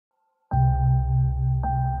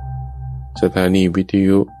สถานีวิท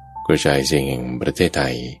ยุกระจายเสียงแห่งประเทศไท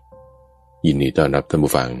ยยินดีต้อนรับท่าน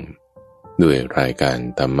ผู้ฟังด้วยรายการ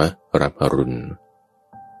ธรรมรับอรุณ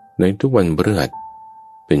ในทุกวันพฤหัส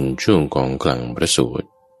เป็นช่วงของคลังพระสูตร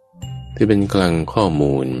ที่เป็นคลังข้อ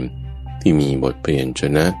มูลที่มีบทพยัญช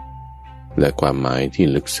นะและความหมายที่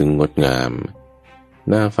ลึกซึ้งงดงาม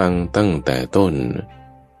น่าฟังตั้งแต่ต้น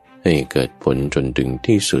ให้เกิดผลจนถึง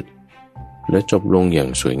ที่สุดและจบลงอย่าง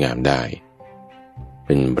สวยงามได้เ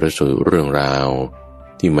ป็นพระสูตรเรื่องราว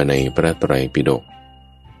ที่มาในพระไตรปิฎก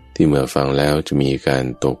ที่เมื่อฟังแล้วจะมีการ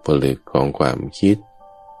ตกผลึกของความคิด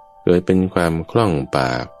เกิดเป็นความคล่องป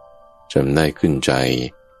ากจำได้ขึ้นใจ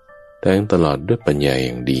แทงตลอดด้วยปัญญาอ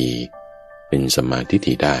ย่างดีเป็นสมาธิ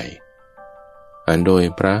ที่ได้อ่านโดย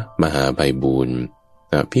พระมหาไพบูลย์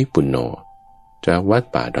อภิปุณโญจากวัด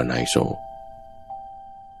ป่าดอนไฮโซ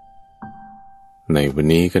ในวัน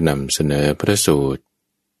นี้ก็นำเสนอพระสูตร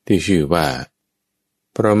ที่ชื่อว่า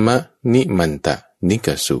ปรมนิมันตนิก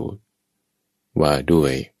สูตรว่าด้ว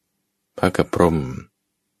ยพระกัปพรหม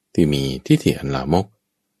ที่มีทิฏฐิอันลามก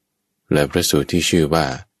และพระสูตรที่ชื่อว่า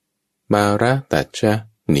มาระตัจฉ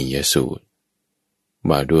นิยสูตร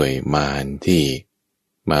ว่าด้วยมารที่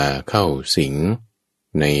มาเข้าสิง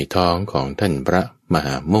ในท้องของท่านพระมห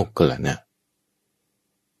าโมคคัลลานะ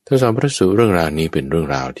ทั้งสองพระสูตรเรื่องราวนี้เป็นเรื่อง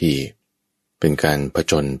ราวที่เป็นการผ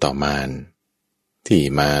จญต่อมารที่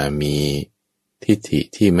มามีทิฏฐิ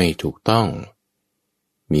ที่ไม่ถูกต้อง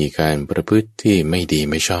มีการประพฤติที่ไม่ดี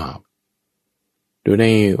ไม่ชอบดูใน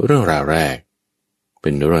เรื่องราวแรกเป็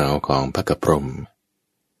นเรื่องราวของพระกัปพรหม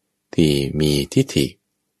ที่มีทิฏฐิ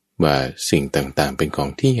ว่าสิ่งต่างๆเป็นของ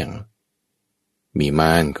เที่ยงมีม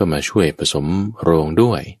ารก็มาช่วยผสมโรง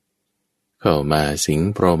ด้วยเข้ามาสิง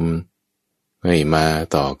พรหมให้มา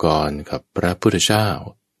ต่อกรกับพระพุทธเจ้า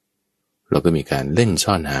แล้วก็มีการเล่น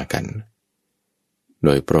ซ่อนหากันโด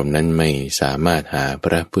ยพรหมนั้นไม่สามารถหาพ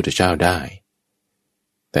ระพุทธเจ้าได้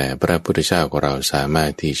แต่พระพุทธเจ้าของเราสามาร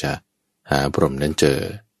ถที่จะหาพรหมนั้นเจอ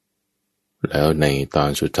แล้วในตอน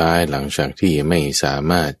สุดท้ายหลังจากที่ไม่สา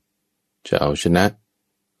มารถจะเอาชนะ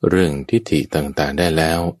เรื่องทิฏฐิต่างๆได้แ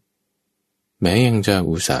ล้วแม้ยังจะ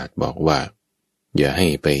อุตส่าห์บอกว่าอย่าให้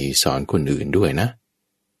ไปสอนคนอื่นด้วยนะ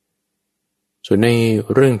ส่วนใน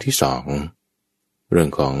เรื่องที่สองเรื่อง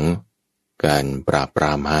ของการปราบปร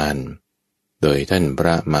ามมารโดยท่านพร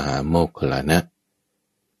ะมหาโมคคัลลานะ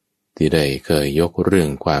ที่ได้เคยยกเรื่อง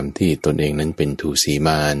ความที่ตนเองนั้นเป็นทูสีม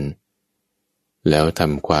ารแล้วท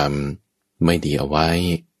ำความไม่ดีเอาไว้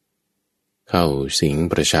เข้าสิง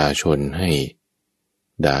ประชาชนให้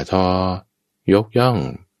ด่าทอยกย่อง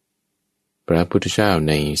พระพุทธเจ้า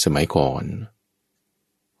ในสมัยก่อน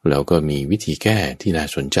แล้วก็มีวิธีแก้ที่น่า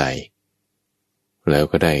สนใจแล้ว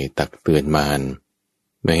ก็ได้ตักเตือนมาร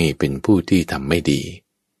ไม่ให้เป็นผู้ที่ทำไม่ดี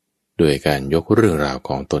โดยการยกเรื่องราวข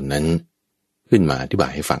องตนนั้นขึ้นมาอธิบา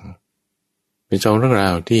ยให้ฟังเป็นสองเรื่องรา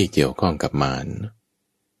วที่เกี่ยวข้องกับมาร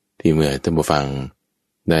ที่เมื่อท่านผู้ฟัง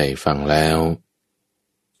ได้ฟังแล้ว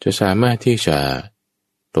จะสามารถที่จะ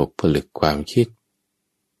ตกผลึกความคิด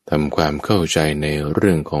ทำความเข้าใจในเ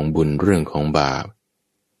รื่องของบุญเรื่องของบาป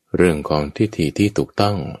เรื่องของทิฏฐิที่ถูกต้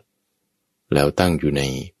องแล้วตั้งอยู่ใน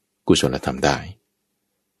กุศลธรรมได้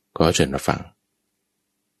ขอเชิญรับฟัง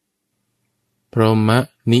พรหม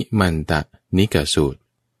นิมันตนิกสูตร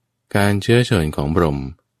การเชื้อเชิญของพรหม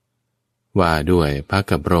ว่าด้วยพระ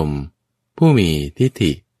กัปพรหมผู้มีทิฏ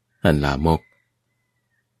ฐิอันลามก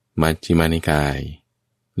มัชฌิมานิกาย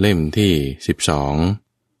เล่มที่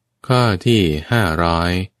12ข้อที่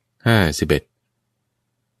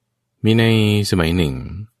551มีในสมัยหนึ่ง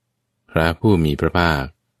พระผู้มีพระภาค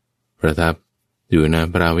ประทับอยู่ณ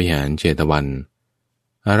พระวิหารเชตวัน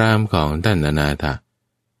อารามของท่านอนาถ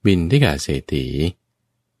บิณฑิกเศรษฐี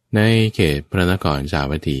ในเขตพระนครสา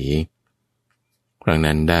วัตถีครั้ง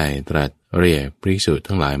นั้นได้ตรัสเรียกภิกษุ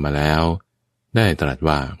ทั้งหลายมาแล้วได้ตรัส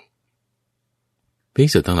ว่าภิก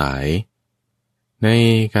ษุทั้งหลายใน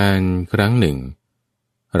การครั้งหนึ่ง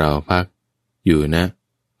เราพักอยู่ณ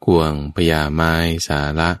ควงพญาไม้สา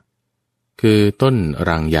ละคือต้น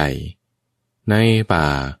รังใหญ่ในป่า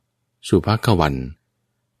สุภัควัน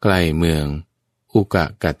ใกล้เมืองอุก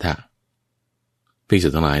กัฏฐะภิกษุ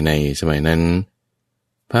ทั้งหลายในสมัยนั้น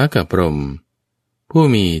พระกัปพรหมผู้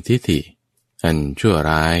มีทิฏฐิอันชั่ว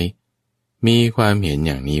ร้ายมีความเห็นอ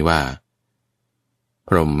ย่างนี้ว่าพ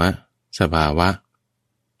รหมสภาวะ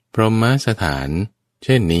พรหมสถานเ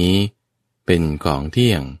ช่นนี้เป็นของเ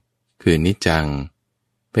ที่ยงคือนิจจัง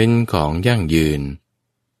เป็นของยั่งยืน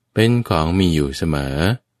เป็นของมีอยู่เสมอ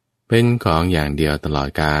เป็นของอย่างเดียวตลอด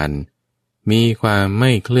กาลมีความไ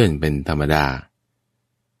ม่เคลื่อนเป็นธรรมดา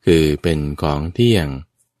คือเป็นของเที่ยง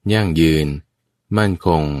ยั่งยืนมั่นค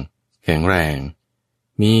งแข็งแรง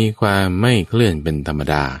มีความไม่เคลื่อนเป็นธรรม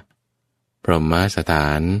ดา พรหมสถา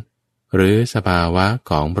นหรือสภาวะ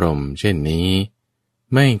ของพรหมเช่นนี้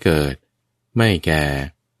ไม่เกิดไม่แก่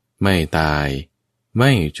ไม่ตายไ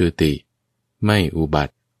ม่จุติไม่อุบั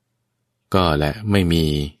ติก็และไม่มี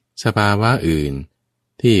สภาวะอื่น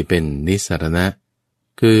ที่เป็นนิสรณะ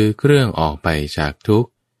คือเครื่องออกไปจากทุกข์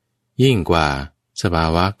ยิ่งกว่าสภา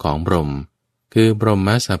วะของพรหมคือพรหม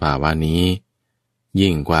สภาวะนี้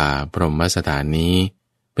ยิ่งกว่าพรหมสถานนี้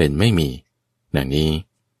เป็นไม่มีดังนี้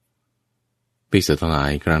ภิกษุทั้งหลา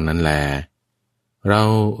ยครั้งนั้นแลเรา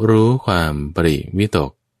รู้ความปริวิต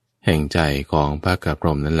กแห่งใจของพระกัปพร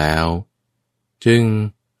หมนั้นแล้วจึง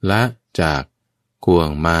ละจากข่วง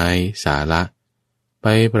ไม้สาละไป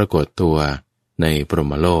ปรากฏตัวในพรห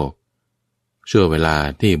มโลกชั่วเวลา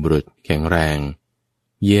ที่บุรุษแข็งแรง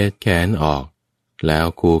เหยียดแขนออกแล้ว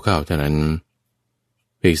คูเข้าเท่านั้น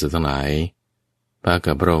ภิกษุทั้งหลายพระ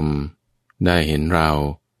กัปพรหมได้เห็นเรา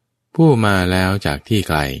ผู้มาแล้วจากที่ไ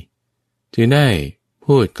กลจึงได้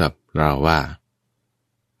พูดกับเราว่า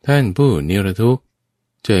ท่านผู้นิรทุกข์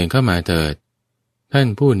เชิญเข้ามาเถิดท่าน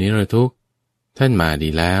ผู้นิรทุกข์ท่านมาดี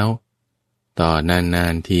แล้วต่อนา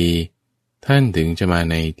นๆทีท่านถึงจะมา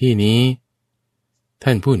ในที่นี้ท่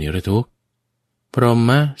านผู้นิรทุกข์พรห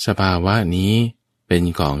มสภาวะนี้เป็น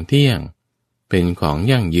ของเที่ยงเป็นของ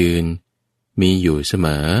ยั่งยืนมีอยู่เสม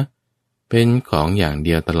อเป็นของอย่างเ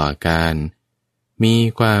ดียวตลอดกาลมี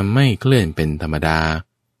ความไม่เคลื่อนเป็นธรรมดา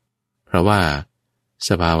เพราะว่าส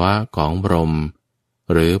ภาวะของพรหม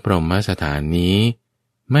หรือพรหมสถานนี้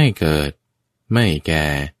ไม่เกิดไม่แก่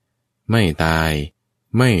ไม่ตาย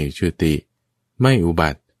ไม่จุติไม่อุบั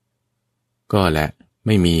ติก็และไ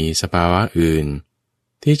ม่มีสภาวะอื่น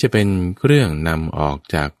ที่จะเป็นเครื่องนำออก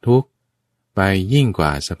จากทุกข์ไปยิ่งกว่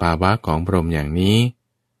าสภาวะของพรหมอย่างนี้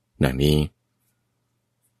ดังนี้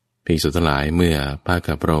ภิกษุทั้งหลายเมื่อพระ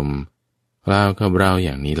กัปพรหมกล่าวกับเราอ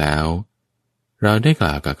ย่างนี้แล้วเราได้ก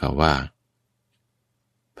ล่าวกับเขาว่า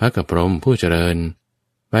พระกัปพรหมผู้เจริญ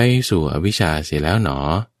ไปสู่อวิชชาเสียแล้วหนอ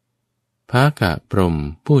พระกัปพรหม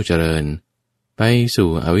ผู้เจริญไปสู่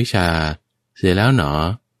อวิชชาเสียแล้วหนอ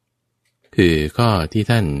คือข้อที่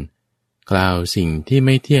ท่านกล่าวสิ่งที่ไ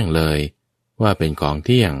ม่เที่ยงเลยว่าเป็นของเ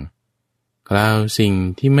ที่ยงกล่าวสิ่ง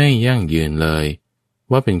ที่ไม่ยั่งยืนเลย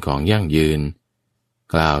ว่าเป็นของยั่งยืน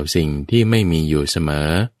กล่าวสิ่งที่ไม่มีอยู่เสมอ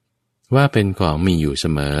ว่าเป็นของมีอยู่เส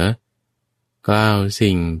มอกล่าว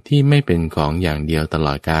สิ่งที่ไม่เป็นของอย่างเดียวตล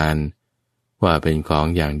อดกาลว่าเป็นของ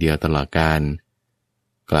อย่างเดียวตลอดกาล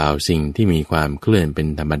กล่าวสิ่งที่มีความเคลื่อนเป็น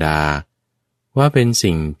ธรรมดาว่าเป็น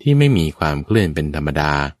สิ่งที่ไม่มีความเคลื่อนเป็นธรรมด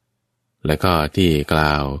าและก็ที่กล่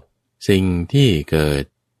าวสิ่งที่เกิด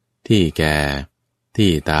ที่แก่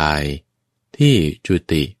ที่ตายที่จุ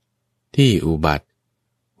ติที่อุบัติ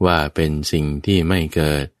ว่าเป็นสิ่งที่ไม่เ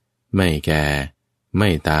กิดไม่แก่ไม่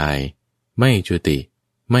ตายไม่จุติ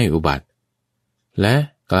ไม่อุบัติและ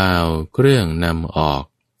กล่าวเครื่องนำออก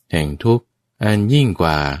แห่งทุกข์อันยิ่งก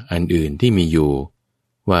ว่าอันอื่นที่มีอยู่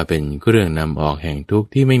ว่าเป็นเครื่องนำออกแห่งทุกข์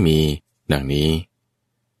ที่ไม่มีดังนี้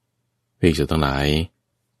ภิกษุทั้งหลาย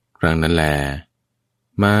ครั้งนั้นแล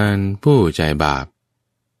มารผู้ใจบาป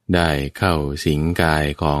ได้เข้าสิงกาย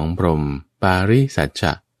ของพรหมปาริสัชช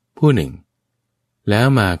ะผู้หนึ่งแล้ว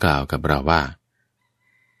มากล่าวกับเราว่า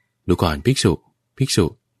ดูก่อนภิกษุ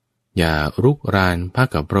อย่ารุกรานพระ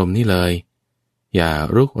กัปพรหมนี่เลยอย่า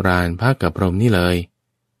รุกรานพระกัปพรหมนี่เลย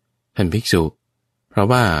ท่านภิกษุเพราะ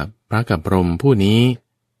ว่าพระกัปพรหมผู้นี้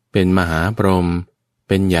เป็นมหาพรหมเ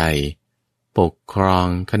ป็นใหญ่ปกครอง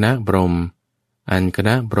คณะพรหมอันคณ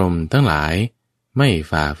ะพรหมทั้งหลายไม่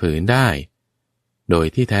ฝ่าฝืนได้โดย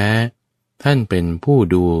ที่แท้ท่านเป็นผู้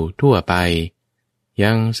ดูทั่วไป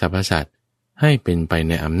ยังสรรพสัตว์ให้เป็นไปใ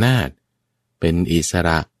นอำนาจเป็นอิสร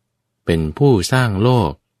ะเป็นผู้สร้างโล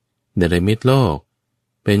กเนรมิตโลก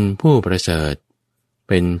เป็นผู้ประเสริฐ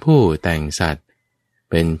เป็นผู้แต่งสัตว์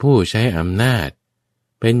เป็นผู้ใช้อำนาจ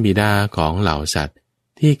เป็นบิดาของเหล่าสัตว์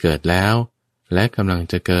ที่เกิดแล้วและกำลัง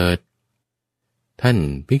จะเกิดท่าน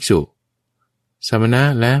ภิกษุสมณะ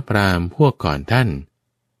และพราหมณ์พวกก่อนท่าน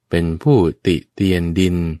เป็นผู้ติเตียนดิ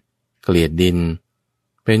นเกลียดดิน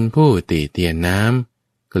เป็นผู้ติเตียนน้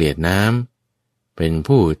ำเกลียดน้ำเป็น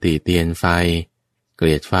ผู้ติเตียนไฟเก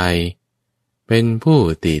ลียดไฟเป็นผู้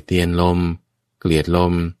ติเตียนลมเกลียดล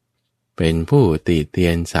มเป็นผู้ติเตี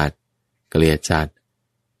ยนสัตว์เกลียดสัตว์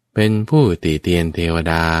เป็นผู้ติเตียนเทว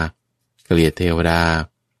ดาเกลียดเทวดา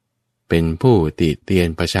เป็นผู้ติเตียน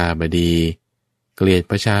ประชาบดีเกลียด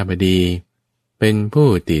ประชาบดีเป็นผู้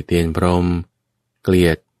ติเตียนพรหมเกลี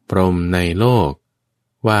ยดพรหมในโลก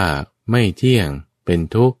ว่าไม่เที่ยงเป็น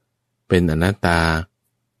ทุกข์เป็นอนัตตา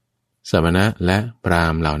สมณะและพราห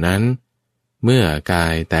มณ์เหล่านั้นเมื่อกา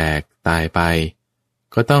ยแตกตายไป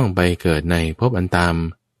ก็ต้องไปเกิดในภพอันต่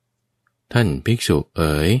ำท่านภิกษุเ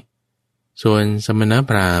อ๋ย ส่วนสมณ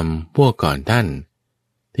พราหมณ์พวกก่อนท่าน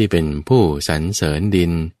ที่เป็นผู้สรรเสริญดิ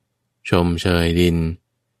นชมเชยดิน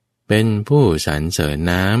เป็นผู้สรรเสริญ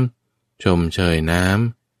น้ำชมเชยน้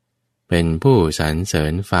ำเป็นผู้สรรเสริ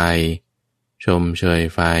ญไฟชมเชย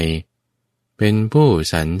ไฟเป็นผู้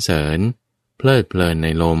สรรเสริญเพลิดเพลินใน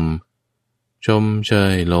ลมชมเช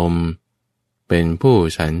ยลมเป็นผู้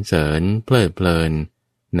สรรเสริญเพลิดเพลิน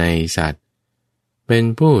ในสัตว์เป็น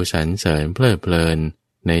ผู้สรรเสริญเพลิดเพลิน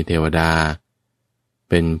ในเทวดา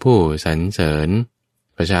เป็นผู้สรรเสริญ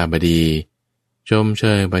ประชาบดีชมเช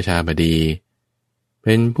ยประชาบดีเ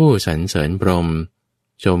ป็นผู้สรรเสริญพรหม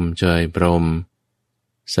ชมเชยพรหม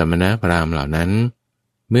สมณพราหมณ์เหล่านั้น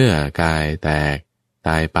เมื่อกายแตกต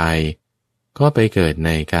ายไปก็ไปเกิดใน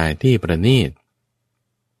กายที่ประณีต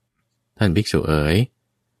ท่านภิกษุเอ๋ย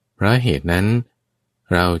เพราะเหตุนั้น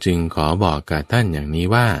เราจึงขอบอกกับท่านอย่างนี้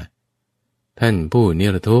ว่าท่านผู้นิ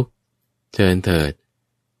รทุกข์เชิญเถิด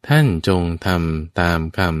ท่านจงทำตาม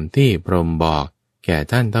คำที่พรหมบอกแก่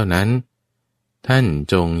ท่านเท่านั้นท่าน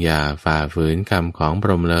จงอย่าฝ่าฝืนคำของพ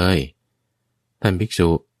รหมเลยท่านภิกษุ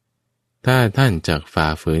ถ้าท่านจักฝ่า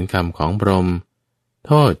ฝืนคำของพรหมโ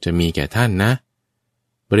ทษจะมีแก่ท่านนะ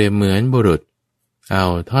เปรียบเหมือนบุรุษเอา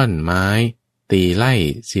ท่อนไม้ตีไล่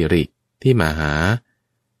สิริที่มาหา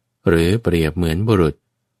หรือเปรียบเหมือนบุรุษ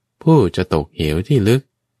ผู้จะตกเหวที่ลึก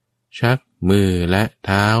ชักมือและเ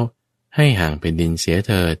ท้าให้ห่างเป็นดินเสีย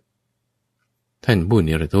เถิดท่านผู้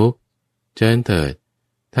นิรทุกข์เชิญเถิด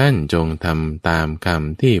ท่านจงทำตามค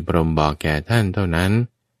ำที่พรหมบอกแก่ท่านเท่านั้น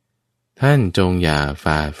ท่านจงอย่า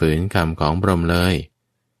ฝ่าฝืนคำของพรหมเลย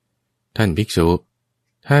ท่านภิกษุ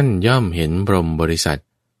ท่านย่อมเห็นพรหมบริษัท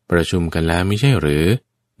ประชุมกันแล้วไม่ใช่หรือ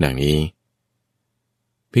ดังนี้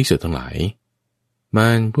ภิกษุทั้งหลายมา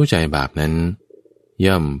รผู้ใจบาปนั้น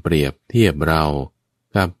ย่อมเปรียบเทียบเรา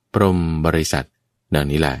กับพรหมบริษัทดัง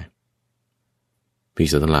นี้แหละภิก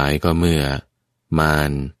ษุทั้งหลายก็เมื่อมา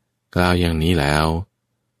รกล่าวอย่างนี้แล้ว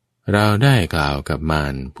เราได้กล่าวกับมา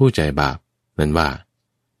รผู้ใจบาปนั้นว่า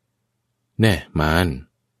แน่มาร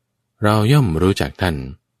เราย่อมรู้จักท่า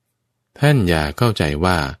นอย่าเข้าใจ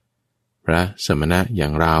ว่าพระสมณะอย่า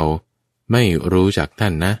งเราไม่รู้จักท่า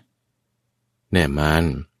นนะแน่มาร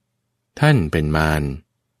ท่านเป็นมาร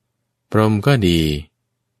พรหมก็ดี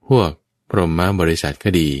พวกพรหมบริษัทก็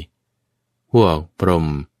ดีพวกพรหม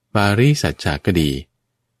ปาริสัชชะก็ดี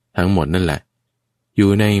ทั้งหมดนั่นแหละอ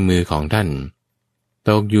ยู่ในมือของท่านต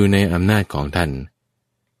กอยู่ในอำนาจของท่าน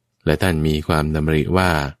และท่านมีความดำริว่า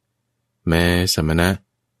แม้สมณะ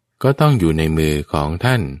ก็ต้องอยู่ในมือของ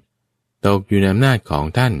ท่านตกอยู่ในอำนาจของ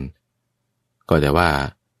ท่านก็แต่ว่า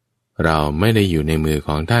เราไม่ได้อยู่ในมือข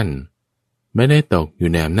องท่านไม่ได้ตกอยู่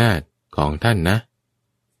ในอำนาจของท่านนะ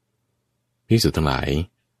ภิกษุทั้งหลาย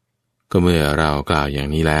ก็เมื่อเรากล่าวอย่าง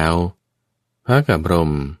นี้แล้วพระกัปพรห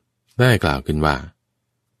มได้กล่าวขึ้นว่า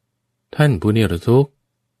ท่านผู้นิรทุกข์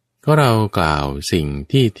ก็เรากล่าวสิ่ง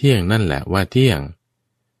ที่เที่ยงนั่นแหละว่าเที่ยง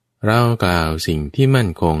เรากล่าวสิ่งที่มั่น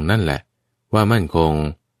คงนั่นแหละว่ามั่นคง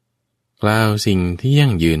กล่าวสิ่งที่ยั่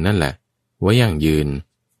งยืนนั่นแหละว่ายั่งยืน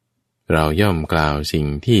เราย่อมกล่าวสิ่ง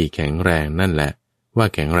ที่แข็งแรงนั่นแหละว่า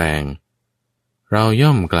แข็งแรงเราย่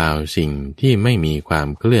อมกล่าวสิ่งที่ไม่มีความ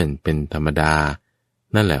เคลื่อนเป็นธรรมดา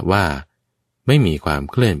นั่นแหละว่าไม่มีความ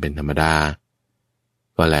เคลื่อนเป็นธรรมดา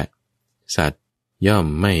ก็แหละสัตว์ย่อม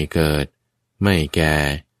ไม่เกิดไม่แก่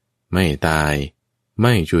ไม่ตายไ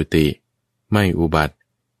ม่จุติไม่อุบัติ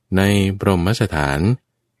ในพรหมสถาน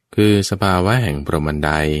คือสภาวะแห่งพรหมใ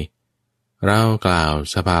ดเรากล่าว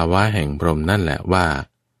สภาวะแห่งพรหมนั่นแหละว่า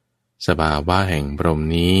สภาวะแห่งพรหม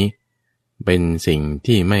นี้เป็นสิ่ง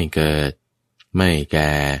ที่ไม่เกิดไม่แ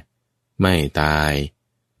ก่ไม่ตาย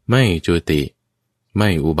ไม่จุติไม่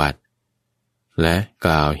อุบัติและก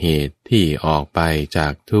ล่าวเหตุที่ออกไปจา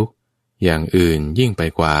กทุกข์อย่างอื่นยิ่งไป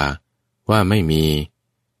กว่าว่าไม่มี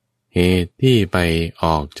เหตุที่ไปอ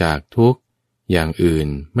อกจากทุกข์อย่างอื่น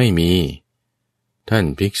ไม่มีท่าน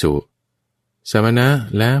ภิกษุสมณะ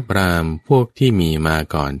และพราหมณ์พวกที่มีมา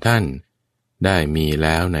ก่อนท่านได้มีแ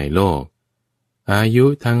ล้วในโลกอายุ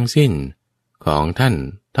ทั้งสิ้นของท่าน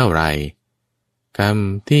เท่าไรกรรม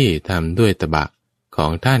ที่ทำด้วยตบะขอ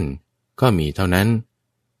งท่านก็มีเท่านั้น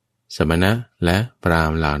สมณะและพราห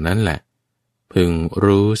มณ์เหล่านั้นแหละพึง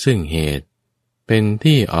รู้ซึ่งเหตุเป็น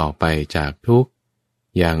ที่ออกไปจากทุกข์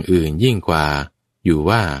อย่างอื่นยิ่งกว่าอยู่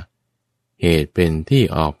ว่าเหตุเป็นที่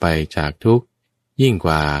ออกไปจากทุกข์ยิ่งก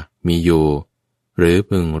ว่ามีอยู่หรือ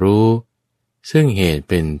พึงรู้ซึ่งเหตุ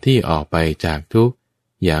เป็นที่ออกไปจากทุกข์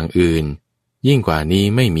อย่างอื่นยิ่งกว่านี้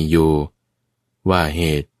ไม่มีอยู่ว่าเห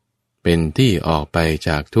ตุเป็นที่ออกไปจ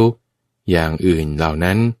ากทุกข์อย่างอื่นเหล่า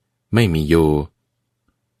นั้นไม่มีอยู่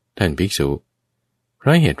ท่านภิกษุเพร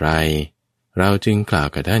าะเหตุไรเราจึงกล่าว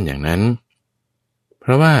กับท่านอย่างนั้น เพ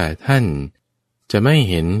ราะว่าท่านจะไม่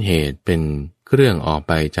เห็นเหตุเป็นเครื่องออก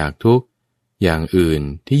ไปจากทุกข์อย่างอื่น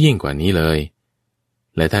ที่ยิ่งกว่านี้เลย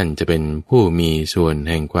และท่านจะเป็นผู้มีส่วน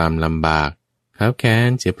แห่งความลำบากคับแค้น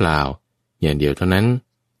เสียเปล่าอย่างเดียวเท่านั้น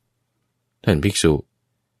ท่านภิกษุ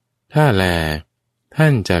ถ้าแลท่า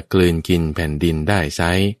นจะกลืนกินแผ่นดินได้ไซ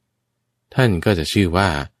ร้ท่านก็จะชื่อว่า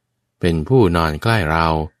เป็นผู้นอนใกล้เรา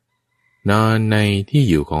นอนในที่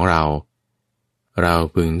อยู่ของเราเรา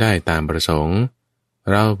พึงได้ตามประสงค์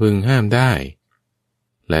เราพึงห้ามได้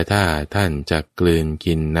และถ้าท่านจะกลืน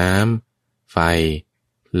กินน้ำไฟ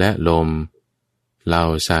และลมเหล่า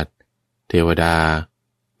สัตว์เทวดา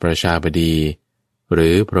ประชาบดีหรื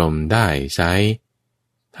อพรหมได้ไซร้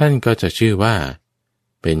ท่านก็จะชื่อว่า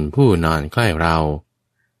เป็นผู้นอนใกล้เรา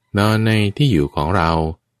นอนในที่อยู่ของเรา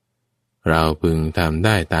เราพึงทำไ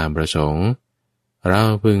ด้ตามประสงค์เรา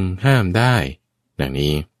พึงห้ามได้ดัง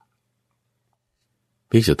นี้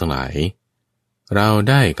ภิกษุทั้งหลายเรา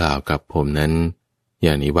ได้กล่าวกับผมนั้นอ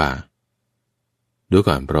ย่างนี้ว่าดู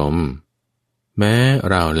ก่อนพรหมแม้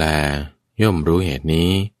เราแลย่อมรู้เหตุ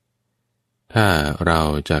นี้ถ้าเรา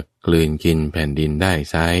จะกลืนกินแผ่นดินได้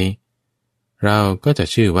ไซร้เราก็จะ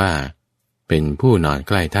ชื่อว่าเป็นผู้นอนใ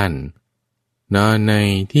กล้ท่านนอนใน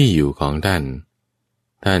ที่อยู่ของท่าน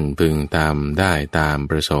ท่านพึงทำได้ตาม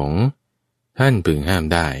ประสงค์ท่านพึงห้าม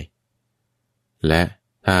ได้และ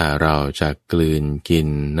ถ้าเราจะกลืนกิน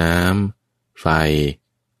น้ำไฟ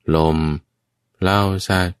ลมเหล้า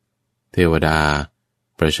สัตว์เทวดา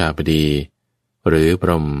ประชาบดีหรือพ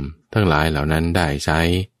รหมทั้งหลายเหล่านั้นได้ไซร้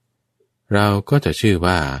เราก็จะชื่อ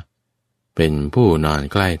ว่าเป็นผู้นอน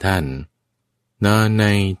ใกล้ท่านนอนใน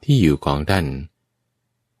ที่อยู่ของท่าน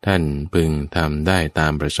ท่านพึงทำได้ตา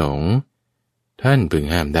มประสงค์ท่านพึง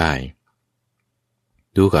ห้ามได้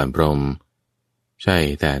ดูก่อนพรหมใช่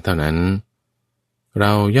แต่เท่านั้นเร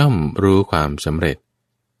าย่อมรู้ความสำเร็จ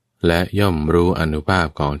และย่อมรู้อานุภาพ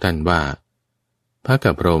ของท่านว่าพระ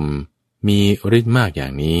กัปพรหมมีฤทธิ์มากอย่า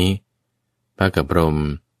งนี้พระกัปพรหม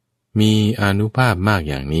มีอานุภาพมาก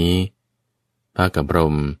อย่างนี้พระกัปพร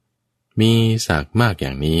หมมีศักดิ์มากอย่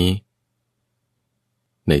างนี้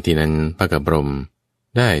ในที่นั้นพระกัปพรหม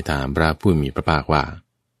ได้ถามพระผู้มีพระภาคว่า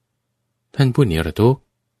ท่านผู้นิรทุกข์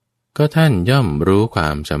ก็ท่านย่อมรู้ควา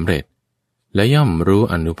มสำเร็จและย่อมรู้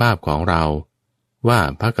อานุภาพของเราว่า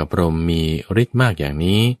พระกัปพรหมมีฤทธิ์มากอย่าง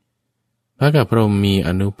นี้พระกัปพรหมมีอ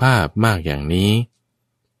านุภาพมากอย่างนี้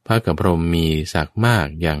พระกัปพรหมมีศักดิ์มาก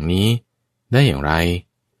อย่างนี้ได้อย่างไร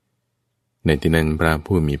ในที่นั้นพระ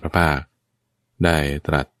ผู้มีพระภาคได้ต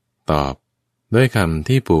รัสตอบด้วยคำ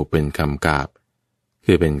ที่ผูกเป็นคำกาบ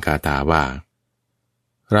คือเป็นคาถาว่า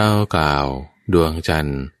เรากล่าวดวงจัน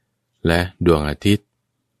ทร์และดวงอาทิตย์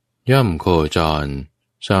ย่อมโคจร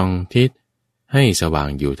ส่องทิศให้สว่าง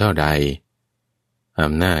อยู่เท่าใดอ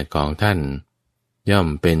ำนาจของท่านย่อม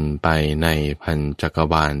เป็นไปในพันจักร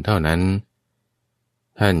วาลเท่านั้น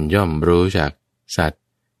ท่านย่อมรู้จักสัตว์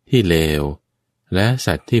ที่เลวและ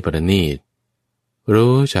สัตว์ที่ประณีต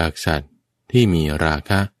รู้จักสัตว์ที่มีรา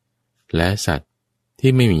คะและสัตว์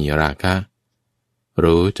ที่ไม่มีราคะ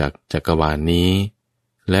รู้จักจักรวาลนี้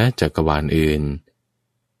และจักรวาลอื่น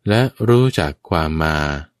และรู้จักความมา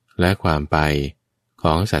และความไปข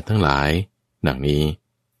องสัตว์ทั้งหลายดังนี้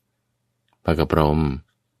พระกัปพรหม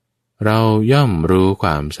เราย่อมรู้คว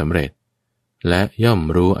ามสำเร็จและย่อม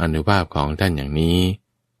รู้อานุภาพของท่านอย่างนี้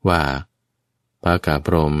ว่าพระกัปพ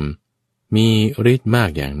รหมมีฤทธิ์มาก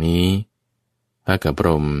อย่างนี้พระกัปพร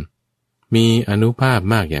หมมีอานุภาพ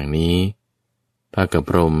มากอย่างนี้พระกัป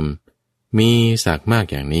พรหมมีศักดิ์มาก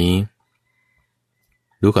อย่างนี้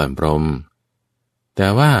ดูก่อนพรหมแต่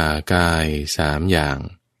ว่ากาย3อย่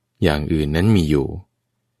างอื่นนั้นมีอยู่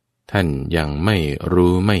ท่านยังไม่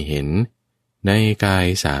รู้ไม่เห็นในกาย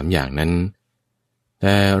3อย่างนั้นแ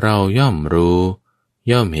ต่เราย่อมรู้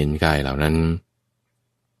ย่อมเห็นกายเหล่านั้น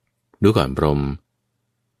ดูก่อนพรหม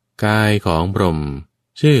กายของพรหม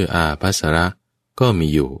ชื่ออาภัสระก็มี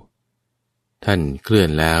อยู่ท่านเคลื่อน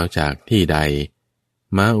แล้วจากที่ใด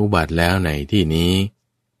มาอุบัติแล้วในที่นี้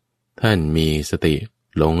ท่านมีสติ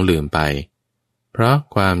หลงลืมไปเพราะ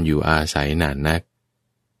ความอยู่อาศัยนานนัก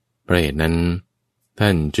เพราะเหตุนั้นท่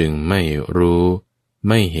านจึงไม่รู้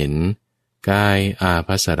ไม่เห็นกายอา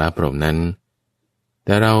ภัสรพรหมนั้นแ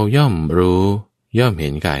ต่เราย่อมรู้ย่อมเห็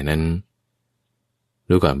นกายนั้น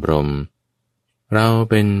ดูก่อนพรหมเรา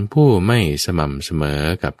เป็นผู้ไม่สม่ำเสมอ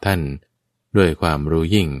กับท่านด้วยความรู้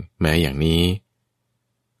ยิ่งแม้อย่างนี้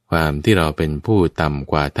ความที่เราเป็นผู้ต่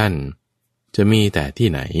ำกว่าท่านจะมีแต่ที่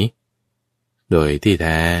ไหนโดยที่แ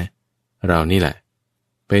ท้เรานี่แหละ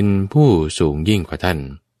เป็นผู้สูงยิ่งกว่าท่าน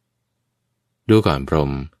ดูก่อนพรห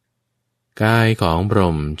มกายของพร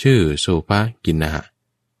หมชื่อสุภกินนะ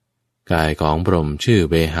กายของพรหมชื่อ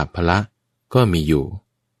เวหัพพละ ก็มีอยู่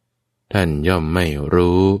ท่านย่อมไม่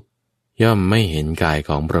รู้ย่อมไม่เห็นกายข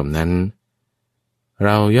องพรหมนั้นเร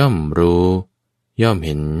าย่อมรู้ย่อมเ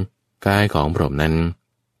ห็นกายของพรหมนั้น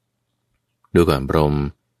ดูก่อนพรหม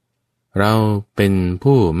เราเป็น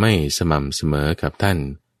ผู้ไม่สม่ำเสมอกับท่าน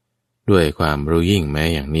ด้วยความรู้ยิ่งแม้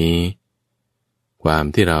อย่างนี้ความ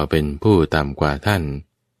ที่เราเป็นผู้ต่ำกว่าท่าน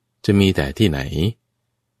จะมีแต่ที่ไหน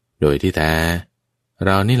โดยที่แท้เร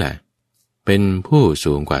านี่แหละเป็นผู้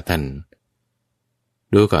สูงกว่าท่าน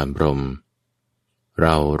ดูก่อนพรหมเร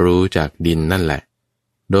ารู้จากดินนั่นแหละ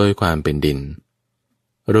โดยความเป็นดิน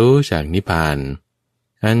รู้จากนิพพาน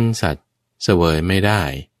อันสัตว์เสวยไม่ได้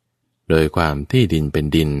โดยความที่ดินเป็น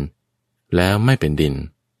ดินแล้วไม่เป็นดิน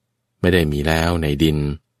ไม่ได้มีแล้วในดิน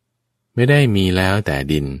ไม่ได้มีแล้วแต่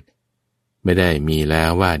ดินไม่ได้มีแล้ว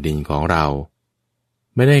ว่าดินของเรา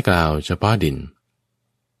ไม่ได้กล่าวเฉพาะดิน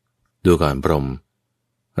ดูก่อนพรหม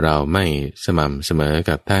เราไม่สม่ำเสมอ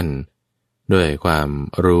กับท่านด้วยความ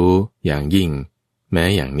รู้อย่างยิ่งแม้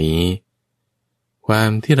อย่างนี้ความ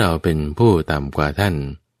ที่เราเป็นผู้ต่ำกว่าท่าน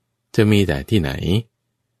จะมีแต่ที่ไหน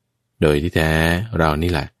โดยที่แท้เรา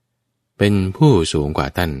นี่แหละเป็นผู้สูงกว่า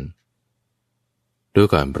ท่านดู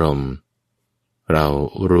ก่อนพรหมเรา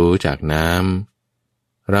รู้จากน้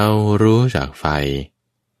ำเรารู้จากไฟ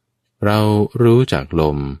เรารู้จากล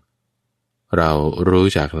มเรารู้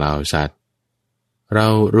จากเหล่าสัตว์เรา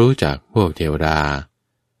รู้จากพวกเทวดา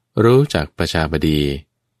รู้จักประชาบดี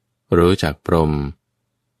รู้จักพรหม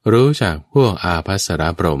รู้จักพวกอาภัสร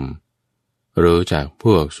พรหมรู้จักพ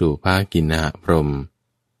วกสุภากินหพรหม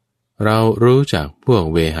เรารู้จักพวก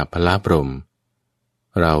เวหพลพรหม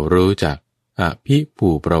เรารู้จักอภิภู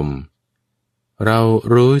พรหมเรา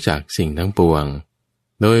รู้จักสิ่งทั้งปวง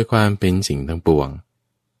โดยความเป็นสิ่งทั้งปวง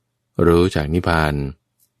รู้จักนิพพาน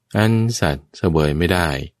อันสัตว์เสวยไม่ได้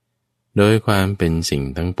โดยความเป็นสิ่ง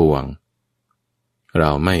ทั้งปวงเร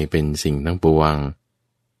าไม่เป็นสิ่งทั้งปวง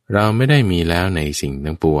เราไม่ได้มีแล้วในสิ่ง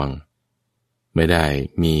ทั้งปวงไม่ได้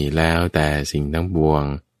มีแล้วแต่สิ่งทั้งปวง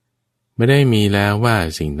ไม่ได้มีแล้วว่า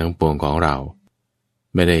สิ่งทั้งปวงของเรา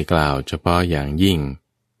ไม่ได้กล่าวเฉพาะอย่างยิ่ง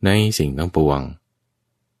ในสิ่งทั้งปวง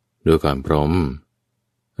ดูก่อนพรหม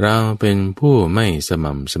เราเป็นผู้ไม่ส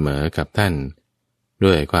ม่ำเสมอกับท่าน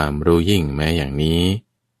ด้วยความรู้ยิ่งแม้อย่างนี้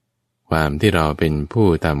ความที่เราเป็นผู้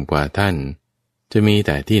ต่ำกว่าท่านจะมีแ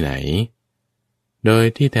ต่ที่ไหนโดย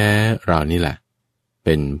ที่แท้เรานี่แหละเ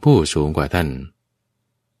ป็นผู้สูงกว่าท่าน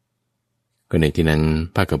ก็ในที่นั้น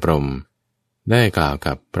พระกพรหมได้กล่าว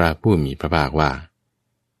กับพระผู้มีพระภาคว่า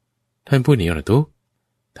ท่านผู้นี้ละทุก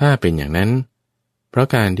ถ้าเป็นอย่างนั้นเพราะ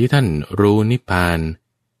การที่ท่านรู้นิพพาน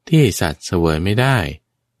ที่สัตว์เสวยไม่ได้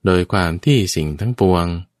โดยความที่สิ่งทั้งปวง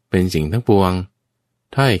เป็นสิ่งทั้งปวง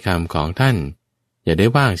ถ้อยคำของท่านอย่าได้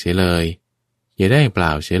ว่างเสียเลยอย่าได้เปล่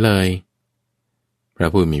าเสียเลยพระ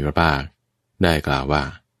ผู้มีพระภาคได้กล่าวว่า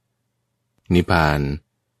นิพพาน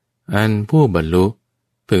อันผู้บรรลุ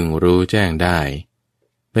พึงรู้แจ้งได้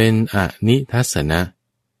เป็นอนิทัสสนะ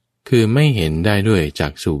คือไม่เห็นได้ด้วยจั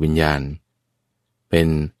กษุวิญญาณเป็น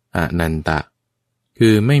อนันตะคื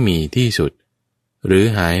อไม่มีที่สุดหรือ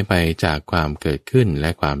หายไปจากความเกิดขึ้นและ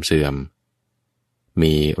ความเสื่อม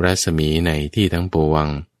มีรัศมีในที่ทั้งปวง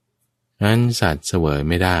อันสัตว์เสวย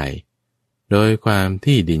ไม่ได้โดยความ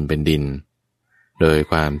ที่ดินเป็นดินโดย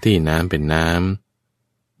ความที่น้ำเป็นน้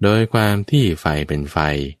ำโดยความที่ไฟเป็นไฟ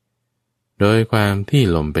โดยความที่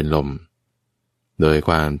ลมเป็นลมโดยค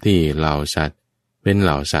วามที่เหล่าสัตว์เป็นเห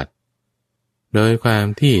ล่าสัตว์โดยความ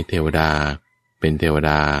ที่เทวดาเป็นเทว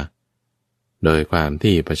ดาโดยความ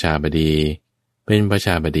ที่ประชาบดีเป็นประช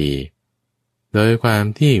าบดีโดยความ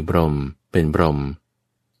ที่พรหมเป็นพรหม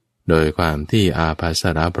โดยความที่อาภัส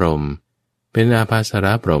รพรหมเป็นอาภัสร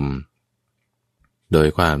พรหมโดย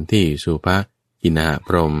ความที่สุภกินหพ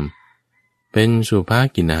รหมเป็นสุภ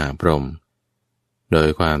กินหพรหมโดย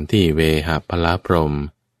ความที่เวหพลพรหม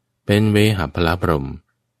เป็นเวหพลพรหม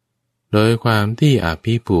โดยความที่อ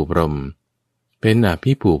ภิภูพรหมเป็นอ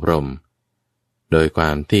ภิภูพรหมโดยควา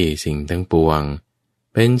มที่สิ่งทั้งปวง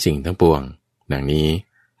เป็นสิ่งทั้งปวงดังนี้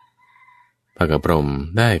พระกพรหม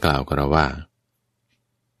ได้กล่าวกับเราว่า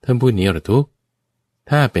ท่านผู้นี้ละทุก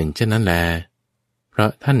ถ้าเป็นเช่นนั้นแลเพรา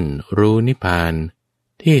ะท่านรู้นิพพาน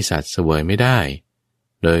ที่สัตว์เสวยไม่ได้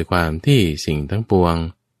โดยความที่สิ่งทั้งปวง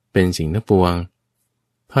เป็นสิ่งทั้งปวง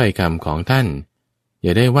ถ้อยคำของท่านอย่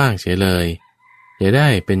าได้ว่างเสียเลยอย่าได้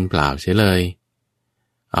เป็นเปล่าเสียเลย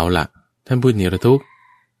เอาละท่านผู้นี้ละทุก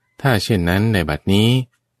ถ้าเช่นนั้นในบัดนี้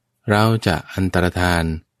เราจะอันตรธาน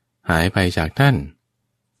หายไปจากท่าน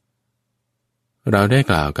เราได้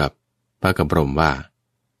กล่าวกับพระกพรหมว่า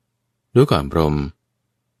ดูก่อนพรหม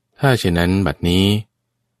ถ้าเช่นนั้นบัดนี้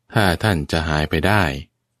ถ้าท่านจะหายไปได้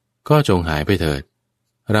ก็จงหายไปเถิด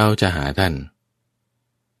เราจะหาท่าน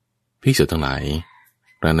ภิกษุทั้งหลาย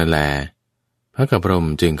ครั้งนั้นแลพระกัปพรหม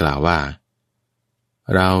จึงกล่าวว่า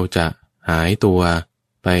เราจะหายตัว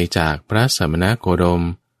ไปจากพระสมณโคดม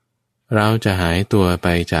เราจะหายตัวไป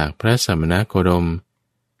จากพระสมณโคดม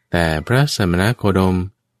แต่พระสมณโคดม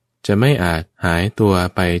จะไม่อาจหายตัว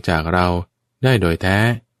ไปจากเราได้โดยแท้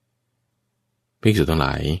ภิกษุทั้งหล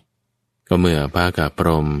ายก็เมื่อพระกัปพร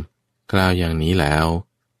หมกล่าวอย่างนี้แล้ว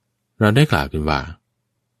เราได้กล่าวขึ้นว่า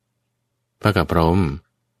พระกัปพรหม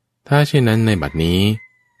ถ้าเช่นนั้นในบัดนี้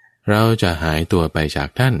เราจะหายตัวไปจาก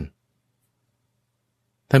ท่าน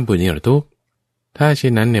ผู้นิรทุกข์ถ้าเช่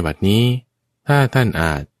นนั้นในบัดนี้ถ้าท่านอ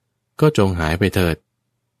าจก็จงหายไปเถิด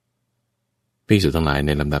ภิกษุทั้งหลายใน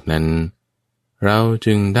ลำดับนั้นเรา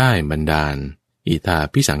จึงได้บันดาลอิทธา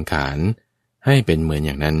ภิสังขารให้เป็นเหมือนอ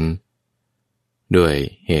ย่างนั้นด้วย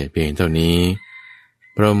เหตุเพียงเท่านี้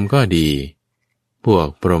พรหมก็ดีพวก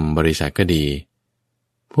พรหมบริษัทก็ดี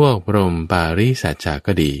พวกพรหมปาริสัชชะ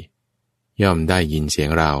ก็ดีย่อมได้ยินเสียง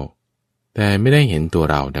เราแต่ไม่ได้เห็นตัว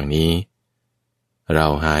เราดังนี้เรา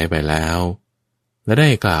หายไปแล้วและได้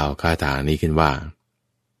กล่าวคาถานี้ขึ้นว่า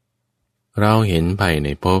เราเห็นภัยใน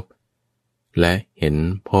ภพและเห็น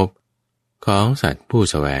ภพของสัตว์ผู้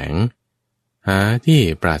แสวงหาที่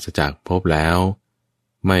ปราศจากภพแล้ว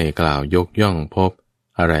ไม่กล่าวยกย่องภพ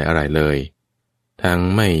อะไรเลยทั้ง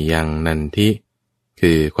ไม่ยังนันทิ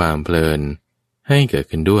คือความเพลินให้เกิด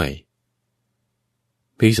ขึ้นด้วย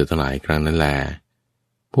ภิกษุทั้งหลายครั้งนั้นแล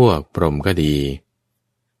พวกพรหมก็ดี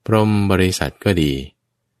พรหมบริษัทก็ดี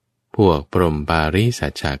พวกพรหมปาริสั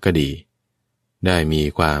ชชะก็ดีได้มี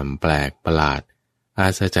ความแปลกประหลาดอั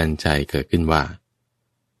ศจรรย์ใจเกิดขึ้นว่า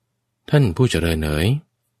ท่านผู้เจริญเอ๋ย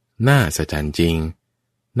น่าอัศจรรย์จริง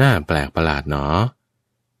น่าแปลกประหลาดหนอ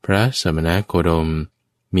พระสมณโคดม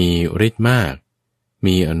มีฤทธิ์มาก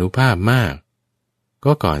มีอานุภาพมาก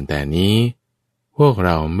ก็ก่อนแต่นี้พวกเร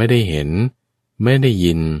าไม่ได้เห็นไม่ได้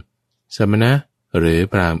ยินสมณะหรือ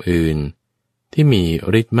พราหมณ์อื่นที่มี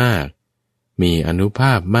ฤทธิ์มากมีอานุภ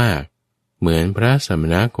าพมากเหมือนพระสม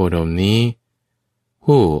ณโคดมนี้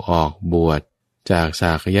ผู้ออกบวชจากส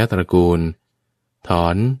ากยตระกูลถอ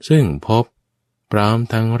นซึ่งภพพร้อม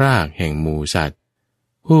ทั้งรากแห่งหมู่สัตว์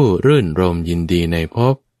ผู้รื่นรมยินดีในภ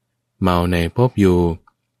พเมาในภพอยู่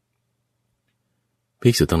ภิ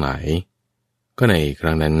กษุทั้งหลายก็ในค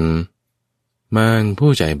รั้งนั้นมาร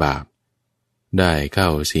ผู้ใจบาปได้เข้า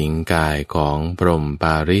สิงกายของพรหมป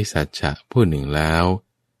าริสัชชะผู้หนึ่งแล้ว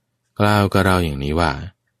กล่าวกับเราอย่างนี้ว่า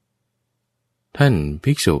ท่าน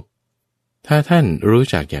ภิกษุถ้าท่านรู้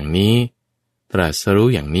จักอย่างนี้ตรัสรู้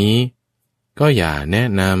อย่างนี้ก็อย่าแนะ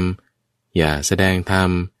นำอย่าแสดงธรรม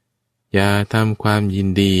อย่าทำความยิน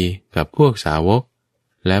ดีกับพวกสาวก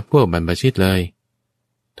และพวกบรรพชิตเลย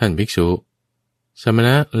ท่านภิกษุสมณ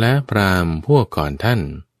ะและพราหมณ์พวกก่อนท่าน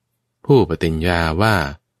ผู้ปฏิญญาว่า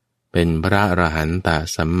เป็นพระอรหันต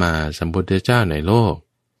สัมมาสัมพุทธเจ้าในโลก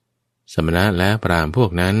สมณะและพราหมณ์พว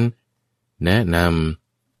กนั้นแนะน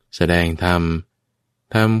ำแสดงธรรม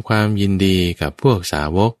ทำความยินดีกับพวกสา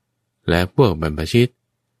วกและพวกบรรพชิต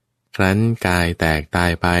ครั้นกายแตกตา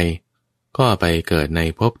ยไปก็ไปเกิดใน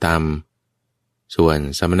ภพต่ำส่วน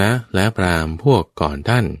สมณะและพราหมณ์พวกก่อน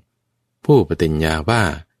ท่านผู้ปฏิญญาว่า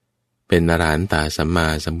เป็นอรหันตสัมมา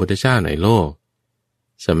สัมพุทธเจ้าในโลก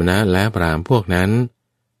สมณะและพราหมณ์พวกนั้น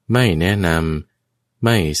ไม่แนะนำไ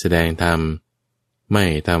ม่แสดงธรรมไม่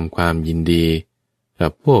ทำความยินดีกั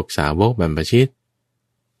บพวกสาวกบรรพชิต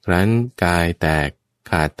ครั้นกายแตก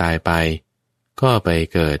ขาดตายไปก็ไป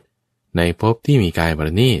เกิดในภพที่มีกายปร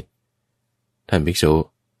ะณีตท่านภิกษุ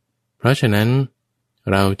เพราะฉะนั้น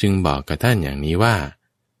เราจึงบอกกับท่านอย่างนี้ว่า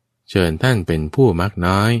เชิญท่านเป็นผู้มัก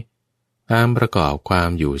น้อยตามประกอบความ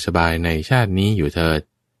อยู่สบายในชาตินี้อยู่เถิด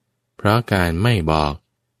เพราะการไม่บอก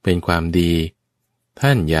เป็นความดีท่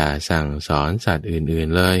านอย่าสั่งสอนสัตว์อื่น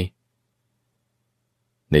ๆเลย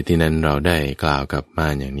ในที่นั้นเราได้กล่าวกับมา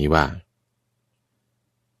รอย่างนี้ว่า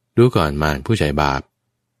ดูก่อนมารผู้ใจบาป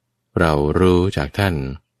เรารู้จากท่า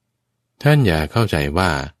นอย่าเข้าใจว่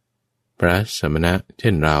าพระสมณะเช่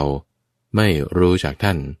นเราไม่รู้จากท่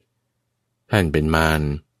านเป็นมาร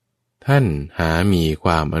ท่านหามีค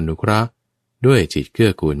วามอนุเคราะห์ด้วยจิตเกื้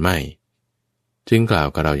อกูลไม่จึงกล่าว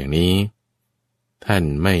กับเราอย่างนี้ท่าน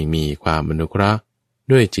ไม่มีความอนุเคราะห์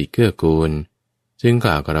ด้วยจิตเกื้อกูลจึงก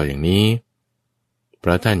ล่าวกับเราอย่างนี้เพร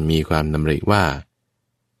าะท่านมีความดำริว่า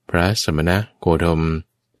พระสมณโคดม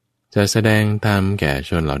จะแสดงธรรมแก่ช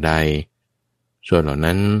นเหล่าใดชนเหล่า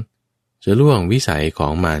นั้นจะล่วงวิสัยขอ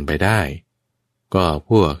งมารไปได้ก็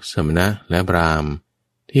พวกสมณะและพราหมณ์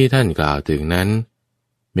ที่ท่านกล่าวถึงนั้น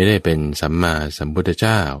ไม่ได้เป็นสัมมาสัมพุทธเ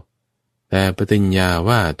จ้าแต่ปฏิญญา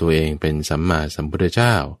ว่าตัวเองเป็นสัมมาสัมพุทธเจ้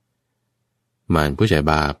ามารผู้ใจ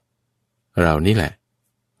บาปเรานี่แหละ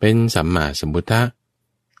เป็นสัมมาสัมพุทธะ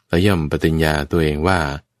และย่อมปฏิญญาตัวเองว่า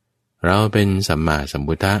เราเป็นสัมมาสัม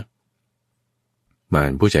พุทธะมา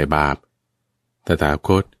รผู้ใจบาปตถาค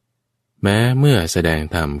ตแม้เมื่อแสดง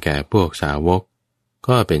ธรรมแก่พวกสาวก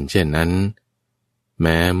ก็เป็นเช่นนั้นแ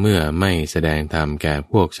ม้เมื่อไม่แสดงธรรมแก่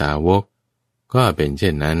พวกสาวกก็เป็นเช่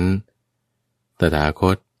นนั้นตถาค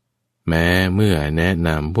ตแม้เมื่อแนะน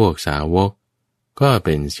ำพวกสาวกก็เ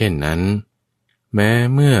ป็นเช่นนั้นแม้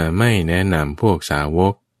เมื่อไม่แนะนำพวกสาว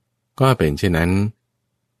กก็เป็นเช่นนั้น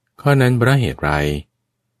ข้อนั้นเพราะเหตุไร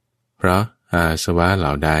เพราะอาสวะเหล่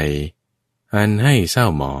าใดอันให้เศร้า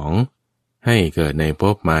หมองให้เกิดในภ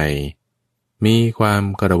พใหม่มีความ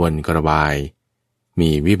กระวนกระวายมี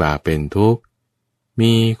วิบากเป็นทุกข์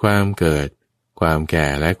มีความเกิดความแก่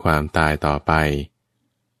และความตายต่อไป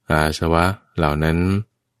อาสวะเหล่านั้น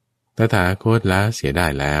ตถาคตละเสียได้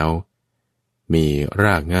แล้วมีร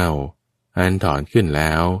ากเหง้าอันถอนขึ้นแ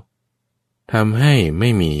ล้วทำให้ไม่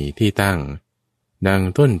มีที่ตั้งดัง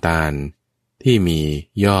ต้นตาลที่มี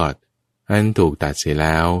ยอดอันถูกตัดเสียแ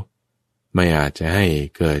ล้วไม่อาจจะให้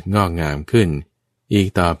เกิดงอกงามขึ้นอีก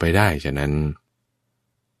ต่อไปได้ฉะนั้น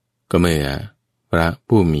ก็เมื่อพระ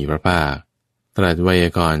ผู้มีพระภาคตรัสไวย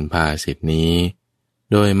ากรณ์ภาษิตนี้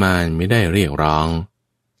โดยมารไม่ได้เรียกร้อง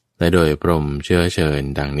และโดยพรหมเชื้อเชิญ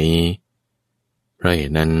ดังนี้เพราะเห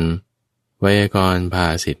ตุนั้นไวยากรณ์ภา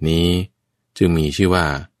ษิตนี้จึงมีชื่อว่า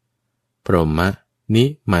พรหมนิ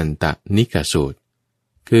มันตนิกสูตร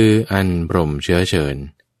คืออันพรหมเชื้อเชิญ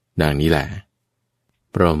ดังนี้แหละ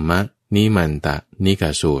พรหมนิมันตนิก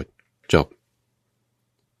สูตรจบ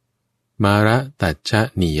มาระตัจฉ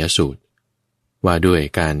นียสูตรว่าด้วย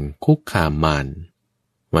การคุกคามมาร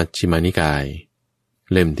มัชฌิมานิกาย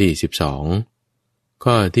เล่มที่12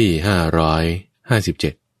ข้อที่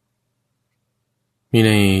557มีใ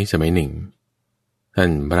นสมัยหนึ่งท่า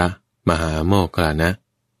นพระมหาโมคคัลลานะ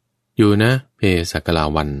อยู่ณเพสกลา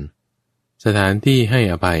วันสถานที่ให้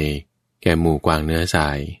อภัยแก่หมู่กวางเนื้อสา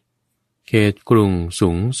ยเขตกรุงสุ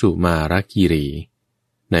งสุมารคีรี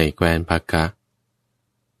ในแคว้นภักกะ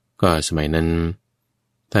ก็สมัยนั้น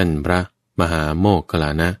ท่านพระมหาโมคคัลล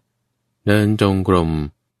านะเดินจงกรม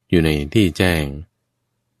อยู่ในที่แจ้ง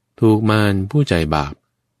ถูกมารผู้ใจบาป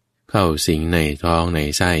เข้าสิงในท้องใน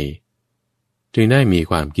ไส้จึงได้มี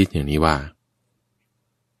ความคิดอย่างนี้ว่า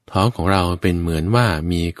ท้องของเราเป็นเหมือนว่า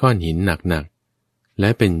มีก้อนหินหนักๆและ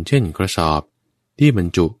เป็นเช่นกระสอบที่บรร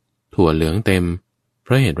จุถั่วเหลืองเต็มเพ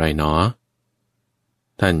ราะเหตุไรหนอ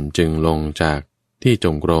ท่านจึงลงจากที่จ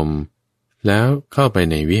งกรมแล้วเข้าไป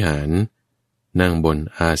ในวิหารนั่งบน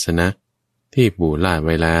อาสนะที่ปูลาดไ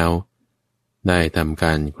ว้แล้วได้ทำก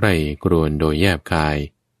ารใคร่ครวญโดยแยบคาย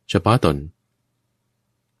เฉพาะตน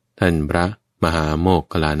ท่านพระมหาโมค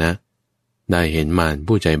คัลลานะได้เห็นมาร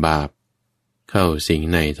ผู้ใจบาปเข้าสิง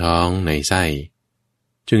ในท้องในไส้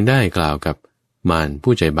จึงได้กล่าวกับมาร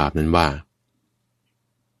ผู้ใจบาปนั้นว่า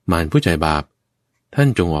มารผู้ใจบาปท่าน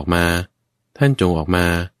จงออกมาท่านจงออกมา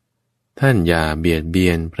ท่านอย่าเบียดเบี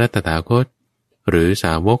ยนพระตถาคตหรือส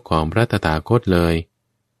าวกของพระตถาคตเลย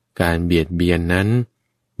การเบียดเบียนนั้น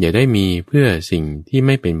อย่าได้มีเพื่อสิ่งที่ไ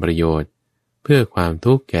ม่เป็นประโยชน์เพื่อความ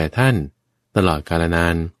ทุกข์แก่ท่านตลอดกาลนา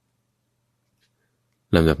น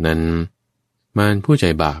ลำดับนั้นมารผู้ใจ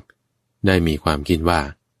บาปได้มีความคิดว่า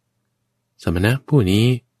สมณะผู้นี้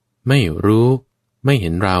ไม่รู้ไม่เห็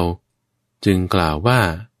นเราจึงกล่าวว่า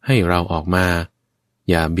ให้เราออกมา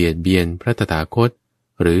อย่าเบียดเบียนพระตถาคต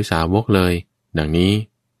หรือสาวกเลยดังนี้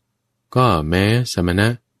ก็แม้สมณะ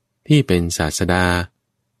ที่เป็นศาสดา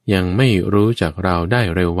ยังไม่รู้จักเราได้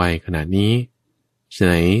เร็วไวขนาดนี้ฉะไ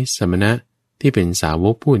หนสมณะที่เป็นสาว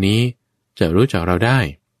กผู้นี้จะรู้จักเราได้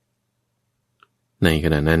ในข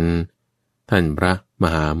ณะนั้นท่านพระม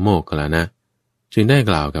หาโมคคัลลานะจึงได้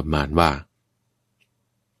กล่าวกับมารว่า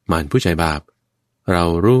มารผู้ใจบาปเรา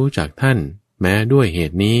รู้จักท่านแม้ด้วยเห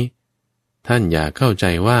ตุนี้ท่านอย่าเข้าใจ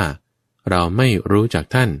ว่าเราไม่รู้จัก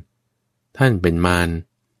ท่านท่านเป็นมาร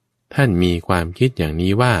ท่านมีความคิดอย่าง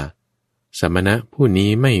นี้ว่าสมณะผู้นี้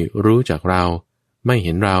ไม่รู้จักเราไม่เ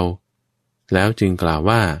ห็นเราแล้วจึงกล่าว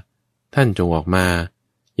ว่าท่านจงออกมา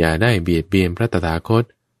อย่าได้เบียดเบียนพระตถาคต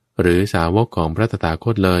หรือสาวกของพระตถาค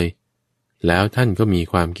ตเลยแล้วท่านก็มี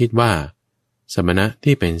ความคิดว่าสมณะ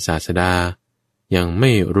ที่เป็นศาสดายังไ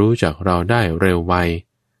ม่รู้จักเราได้เร็วไว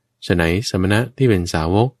ฉะไหนสมณะที่เป็นสา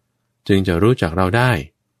วกจึงจะรู้จักเราได้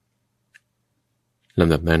ล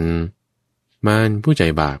ำดับนั้นมารผู้ใจ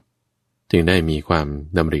บาปจึงได้มีความ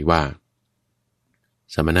ดำริว่า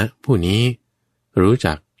สมณะผู้นี้รู้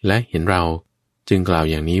จักและเห็นเราจึงกล่าว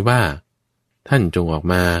อย่างนี้ว่าท่านจงออก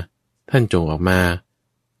มาท่านจงออกมา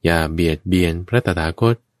อย่าเบียดเบียนพระตถาค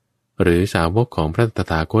ตหรือสาวกของพระต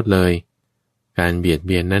ถาคตเลยการเบียดเ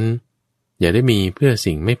บียนนั้นอย่าได้มีเพื่อ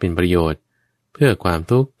สิ่งไม่เป็นประโยชน์เพื่อความ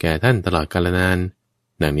ทุกข์แก่ท่านตลอดกาลนาน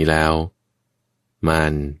ดังนี้แล้วมา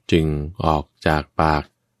รจึงออกจากปาก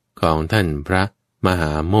ของท่านพระมห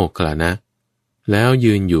าโมคคัลลานะแล้ว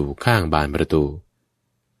ยืนอยู่ข้างบานประตู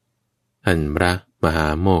ท่านพระมหา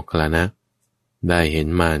โมคคัลลานะได้เห็น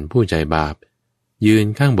มารผู้ใจบาปยืน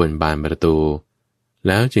ข้างบนบานประตูแ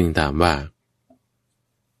ล้วจึงถามว่า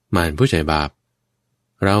มารผู้ใจบาป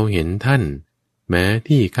เราเห็นท่านแม้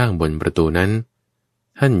ที่ข้างบนประตูนั้น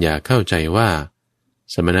ท่านอย่าเข้าใจว่า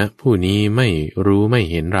สมณะผู้นี้ไม่รู้ไม่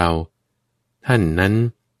เห็นเราท่านนั้น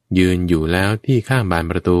ยืนอยู่แล้วที่ข้างบาน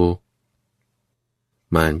ประตู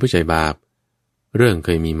มารผู้ใจบาปเรื่องเค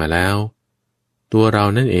ยมีมาแล้วตัวเรา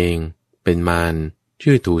นั่นเองเป็นมาร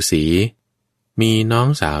ชื่อทูสีมีน้อง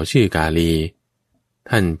สาวชื่อกาลี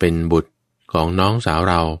ท่านเป็นบุตรของน้องสาว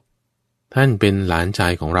เราท่านเป็นหลานชา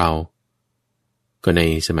ยของเราก็ใน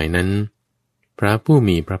สมัยนั้นพระผู้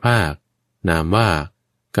มีพระภาคนามว่า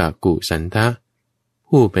กกุสันทะ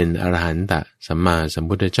ผู้เป็นอรหันตสัมมาสัม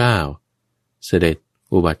พุทธเจ้าเสด็จ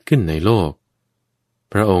อุบัติขึ้นในโลก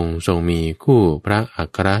พระองค์ทรงมีคู่พระอั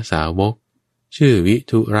ครสาวกชื่อวิ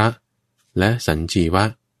ทุระและสัญจีวะ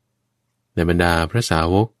ในบรรดาพระสา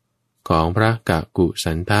วกของพระกกุ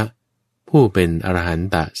สันทะผู้เป็นอรหัน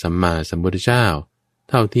ตสัมมาสัมพุทธเจ้า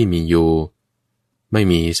เท่าที่มีอยู่ไม่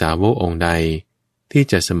มีสาวกองค์ใดที่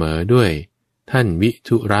จะเสมอด้วยท่านวิ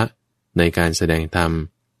ทุระในการแสดงธรรม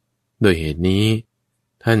โดยเหตุนี้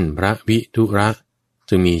ท่านพระวิทุระ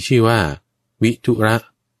จึงมีชื่อว่าวิทุ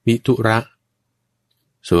ระ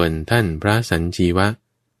ส่วนท่านพระสัญจีวะ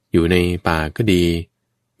อยู่ในป่าก็ดี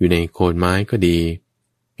อยู่ในโคนไม้ก็ดี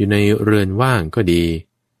อยู่ในเรือนว่างก็ดี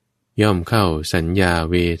ย่อมเข้าสัญญา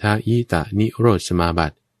เวทายตานิโรธสมาบั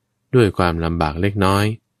ติด้วยความลำบากเล็กน้อย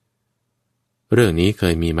เรื่องนี้เค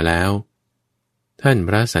ยมีมาแล้วท่านพ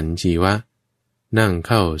ระสัญจีวะนั่งเ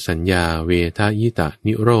ข้าสัญญาเวทายตา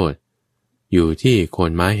นิโรธอยู่ที่โค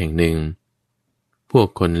นไม้แห่งหนึ่งพวก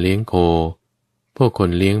คนเลี้ยงโคพวกคน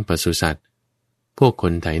เลี้ยงปศุสัตว์พวกค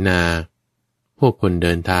นไถนาพวกคนเ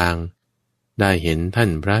ดินทางได้เห็นท่าน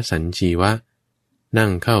พระสัญจีวะนั่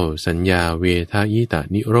งเข้าสัญญาเวทายตา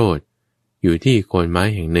นิโรธอยู่ที่โคนไม้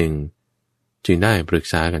แห่งหนึ่งจึงได้ปรึก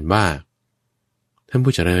ษากันว่าท่าน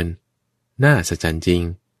ผู้เจริญน่าอัศจรรย์จริง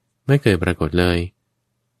ไม่เคยปรากฏเลย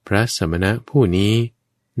พระสมณะผู้นี้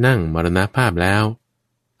นั่งมรณภาพแล้ว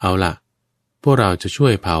เอาล่ะพวกเราจะช่ว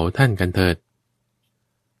ยเผาท่านกันเถิด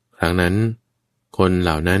ครั้งนั้นคนเห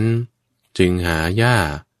ล่านั้นจึงหาหญ้า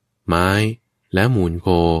ไม้และมูลโค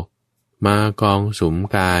มากองสุม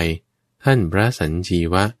กายท่านพระสัญจี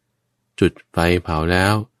วะจุดไฟเผาแล้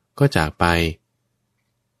วก็จากไป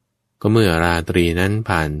ก็เมื่อราตรีนั้น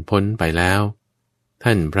ผ่านพ้นไปแล้วท่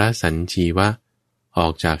านพระสัญจีวะออ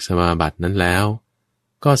กจากสมาบัตินั้นแล้ว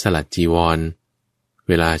ก็สลัดจีวรเ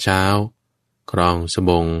วลาเช้าครองสบ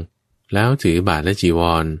งแล้วถือบาตรและจีว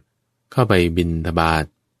รเข้าไปบิณฑบาต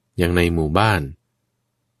ยังในหมู่บ้าน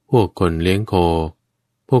พวกคนเลี้ยงโค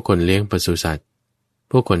พวกคนเลี้ยงปศุสัตว์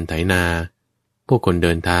พวกคนไถนาพวกคนเ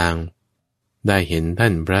ดินทางได้เห็นท่า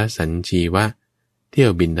นพระสัญจีวะเที่ย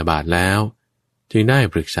วบิณฑบาตแล้วจึงได้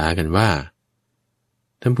ปรึกษากันว่า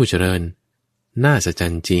ท่านผู้เจริญน่าอัศจร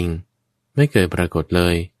รย์จริงไม่เคยปรากฏเล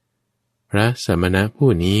ยพระสมณะผู้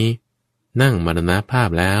นี้นั่งมรณภาพ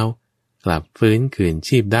แล้วกลับฟื้นคืน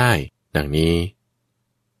ชีพได้ดังนี้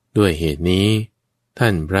ด้วยเหตุนี้ท่า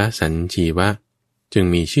นพระสัญจีวะจึง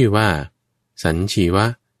มีชื่อว่าสัญชีว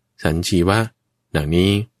ะดัง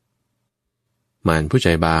นี้มารผู้ใจ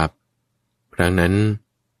บาปครั้งนั้น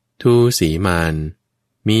ทูสีมาร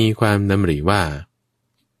มีความดำริว่า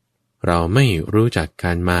เราไม่รู้จักก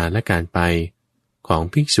ารมาและการไปของ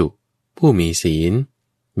ภิกษุผู้มีศีล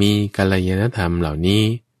มีกัลยาณธรรมเหล่านี้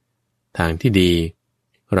ทางที่ดี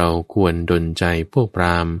เราควรดลใจพวกพร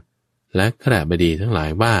าหมณ์และขณบดีทั้งหลา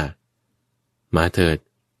ยว่ามาเถิด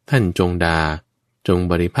ท่านจงด่าจง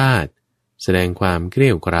บริพาทแสดงความเกรี้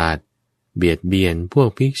ยวกราดเบียดเบียนพวก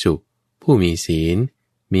ภิกษุผู้มีศีล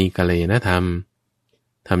มีกัลยาณธรรม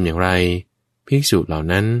ทำอย่างไรภิกษุเหล่า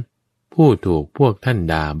นั้นผู้ถูกพวกท่าน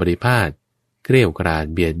ด่าบริพาทเกรี้ยวกราด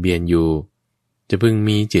เบียดเบียนอยู่จะพึง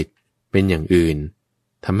มีจิตเป็นอย่างอื่น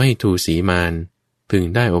ทำให้ทูสีมารพึง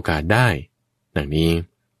ได้โอกาสได้ดังนี้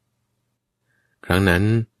ครั้งนั้น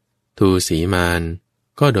ทูสีมาร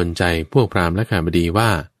ก็ดลใจพวกพราหมณ์และข้าบดีว่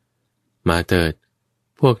ามาเถิด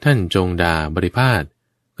พวกท่านจงด่าบริพาท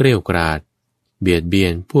เกรี้ยวกราดเบียดเบีย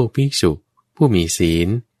นพวกภิกษุผู้มีศีล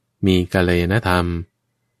มีกัลยาณธรรม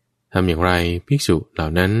ทำอย่างไรภิกษุเหล่า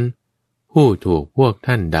นั้นผู้ถูกพวก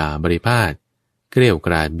ท่านด่าบริพาทเกรี้ยวก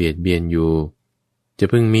ราดเบียดเบียนอยู่จะ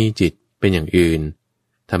พึงมีจิตเป็นอย่างอื่น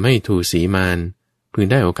ทำให้ทูสีมารพึง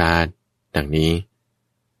ได้โอกาสดังนี้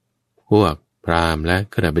พวกพราหมณ์และ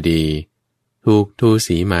ขณบดีถูกทู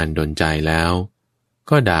สีมารดลใจแล้ว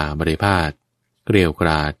ก็ด่าบริพาทเกลียวกร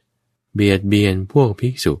าดเบียดเบียนพวกภิ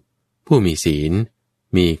กษุผู้มีศีล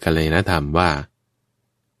มีกัลยาณธรรมว่า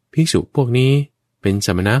ภิกษุพวกนี้เป็นส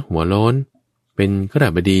มณะหัวโล้นเป็นขฤ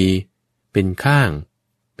บดีเป็นข้าง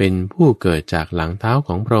เป็นผู้เกิดจากหลังเท้าข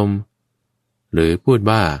องพรหมหรือพูด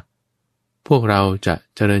ว่าพวกเราจะ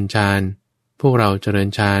เจริญฌานพวกเราเจริญ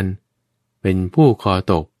ฌานเป็นผู้คอ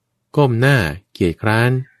ตกก้มหน้าเกียจคร้า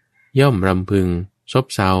นย่อมรำพึงซบ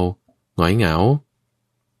เซาหงอยเหงา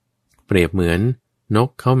เปรียบเหมือนนก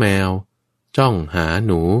เขาแมวจ้องหาห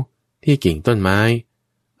นูที่กิ่งต้นไม้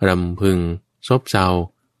รำพึงซบเซา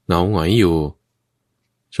เหงาหงอยอยู่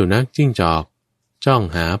สุนัขจิ้งจอกจ้อง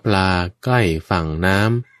หาปลาใกล้ฝั่งน้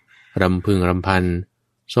ำรำพึงรำพัน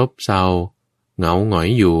ซบเซาเหงาหงอย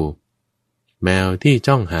อยู่แมวที่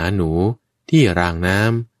จ้องหาหนูที่รางน้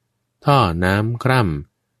ำท่อน้ำคร่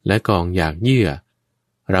ำและกองหยากเยื่อ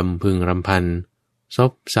รำพึงรำพันซ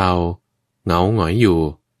บเซาเหงาหงอยอยู่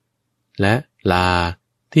และลา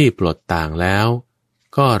ที่ปลดต่างแล้ว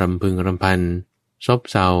ก็รำพึงรำพันซบ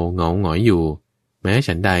เซาเหงาหงอยอยู่แม้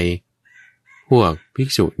ฉันใดพวกภิก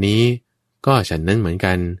ษุนี้ก็ฉันนั้นเหมือน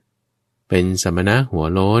กันเป็นสมณะหัว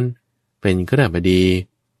โล้นเป็นคฤบดี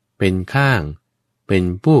เป็นข้างเป็น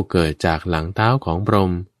ผู้เกิดจากหลังเท้าของพรห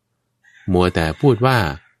มมัวแต่พูดว่า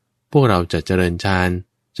พวกเราจะเจริญฌาน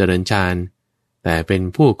เจริญฌานแต่เป็น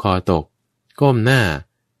ผู้คอตกก้มหน้า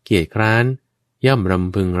เกียจคร้านย่อมร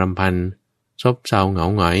ำพึงรำพันซบเซาเหงา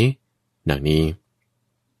หงอยดังนี้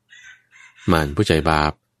มารผู้ใจบา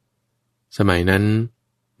ปสมัยนั้น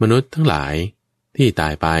มนุษย์ทั้งหลายที่ตา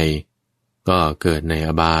ยไปก็เกิดในอ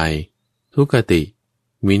บายทุกขติ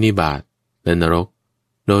วินิบาตและนรก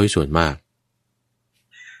โดยส่วนมาก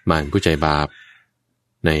มารผู้ใจบาป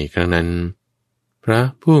ในครั้งนั้นพระ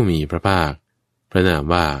ผู้มีพระภาคพระนาม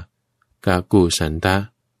ว่ากากูสันตะ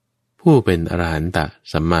ผู้เป็นอรหันต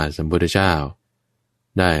สัมมาสัมพุทธเจ้า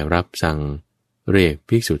ได้รับสั่งเรียก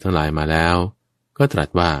ภิกษุทั้งหลายมาแล้วก็ตรัส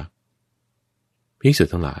ว่าภิกษุ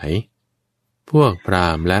ทั้งหลายพวกพรา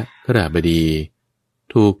หมณ์และขฤบดี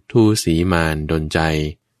ถูกทูสีมารดลใจ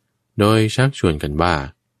โดยชักชวนกันว่า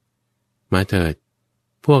มาเถิด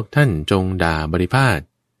พวกท่านจงด่าบริพาท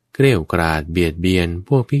เกลี้ยวกราดเบียดเบียน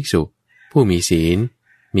พวกภิกษุผู้มีศีล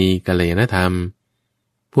มีกัลยาณธรรม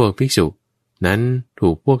พวกภิกษุนั้นถู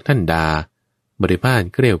กพวกท่านด่าบริพาท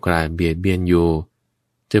เกลี้ยวกราดเบียดเบียนอยู่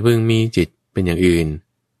จะพึงมีจิตเป็นอย่างอื่น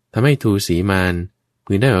ทำให้ทูสีมาร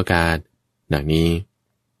พึงได้โอกาสดังนี้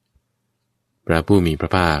พระผู้มีพร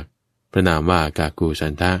ะภาคพระนามว่ากากูสั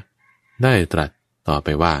นทะได้ตรัสต่อไป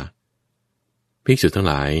ว่าภิกษุทั้ง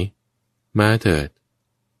หลายมาเถิด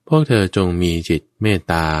พวกเธอจงมีจิตเมต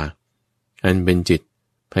ตาอันเป็นจิต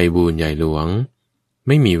ไพบูลย์ใหญ่หลวงไ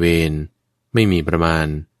ม่มีเวรไม่มีประมาณ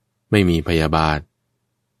ไม่มีพยาบาท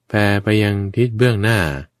แผ่ไปยังทิศเบื้องหน้า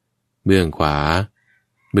เบื้องขวา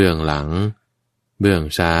เบื้องหลังเบื้อง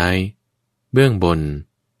ซ้ายเบื้องบน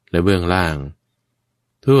และเบื้องล่าง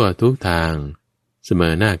ทั่วทุกทางเสม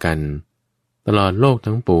อหน้ากันตลอดโลก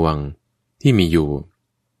ทั้งปวงที่มีอยู่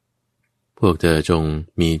พวกเธอจง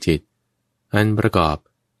มีจิตอันประกอบ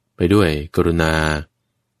ไปด้วยกรุณา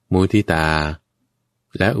มุทิตา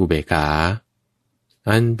และอุเบกขา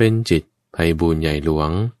อันเป็นจิตไพบูลย์ใหญ่หลว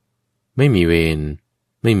งไม่มีเวร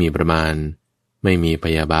ไม่มีประมาณไม่มีพ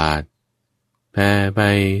ยาบาทแผ่ไป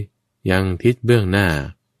ยังทิศเบื้องหน้า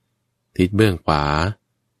ทิศเบื้องขวา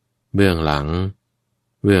เบื้องหลัง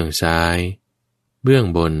เบื้องซ้ายเบื้อง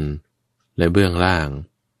บนและเบื้องล่าง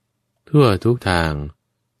ทั่วทุกทาง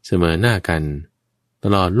เสมอหน้ากันต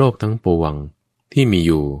ลอดโลกทั้งปวงที่มีอ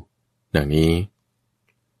ยู่ดังนี้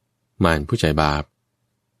มารผู้ใจบาป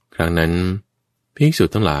ครั้งนั้นภิกษุ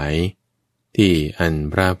ทั้งหลายที่อัน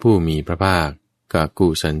พระผู้มีพระภาคกากู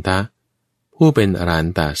สันทะผู้เป็นอรหัน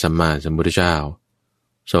ตสัมมาสัมพุทธเจ้า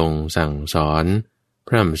ทรงสั่งสอนพ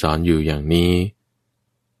ร่ำสอนอยู่อย่างนี้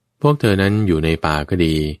พวกเธอนั้นอยู่ในป่าก็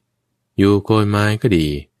ดีอยู่โคนไม้ก็ดี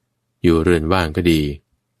อยู่เรือนว่างก็ดี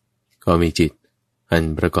ก็มีจิตอัน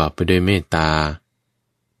ประกอบไปด้วยเมตตา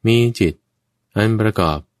มีจิตอันประก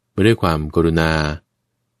อบไปด้วยความกรุณา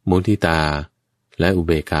มุทิตาและอุเ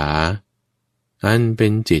บกขาอันเป็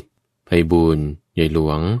นจิตไพบูลย์ใหญ่หล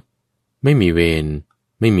วงไม่มีเวร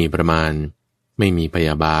ไม่มีประมาณไม่มีพย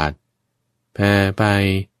าบาทแผ่ไป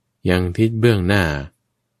ยังทิศเบื้องหน้า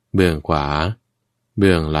เบื้องขวาเ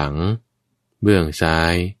บื้องหลังเบื้องซ้า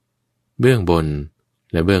ยเบื้องบน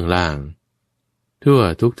และเบื้องล่างทั่ว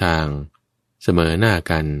ทุกทางเสมอหน้า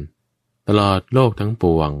กันตลอดโลกทั้งป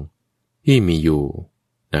วงที่มีอยู่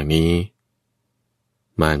ดังนี้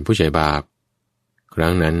มารผู้ใจบาปครั้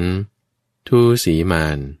งนั้นทูสีมา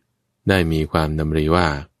รได้มีความดำริว่า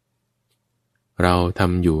เราท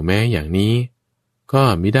ำอยู่แม้อย่างนี้ก็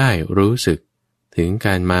มิได้รู้สึก ถึงก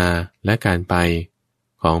ารมาและการไป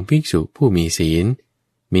ของภิกษุผู้มีศีล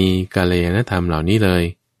มีกัลยาณธรรมเหล่านี้เลย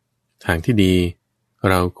ทางที่ดี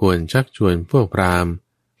เราควรชักชวนพวกพราหมณ์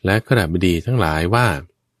และขฤบดีทั้งหลายว่า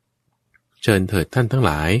เชิญเถิดท่านทั้งห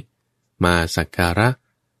ลายมาสักการะ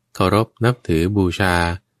เคารพนับถือบูชา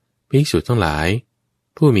ภิกษุทั้งหลาย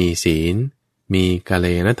ผู้มีศีลมีกัล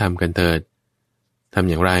ยาณธรรมกันเถิดทำ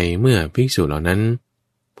อย่างไรเมื่อภิกษุเหล่านั้น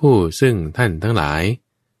ผู้ซึ่งท่านทั้งหลาย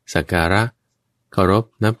สักการะเคารพ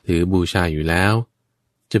นับถือบูชาอยู่แล้ว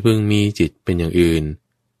จะพึงมีจิตเป็นอย่างอื่น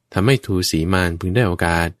ทำให้ทูสีมารพึงได้โอก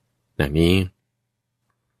าสดังนี้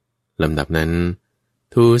ลำดับนั้น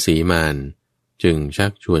ทูสีมารจึงชั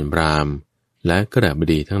กชวนพราหมณ์และขฤบ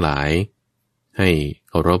ดีทั้งหลายให้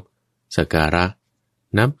เคารพสักการะ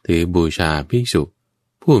นับถือบูชาภิกษุ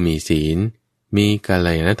ผู้มีศีลมีกัล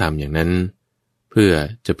ยาณธรรมอย่างนั้นเพื่อ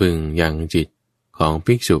จะพึงยังจิตของ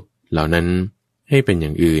ภิกษุเหล่านั้นให้เป็นอย่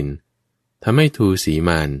างอื่นทำให้ทูสีม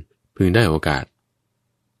ารพึงได้โอกาส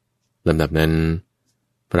ลำดับนั้น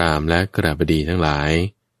พราหมณ์และขฤบดีทั้งหลาย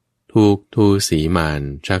ถูกทูสีมาร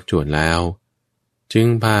ชักชวนแล้วจึง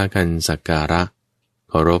พากันสักการะ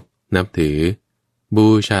เคารพนับถือบู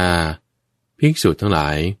ชาภิกษุทั้งหลา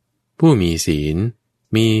ยผู้มีศีล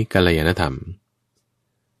มีกัลยาณธรรม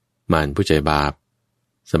มารผู้ใจบาป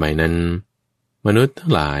สมัยนั้นมนุษย์ทั้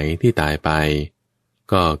งหลายที่ตายไป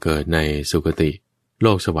ก็เกิดในสุคติโล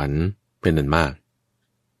กสวรรค์เป็นอันมาก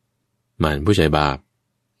มารผู้ใจบาป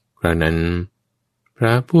ครั้งนั้นพร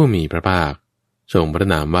ะผู้มีพระภาคทรงพระ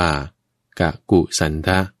นามว่ากะกุสันท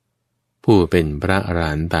ะผู้เป็นพระอร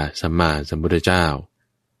หันตสัมมาสัมพุทธเจ้า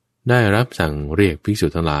ได้รับสั่งเรียกภิกษุ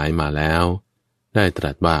ทั้งหลายมาแล้วได้ต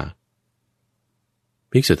รัสว่า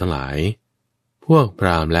ภิกษุทั้งหลายพวกพร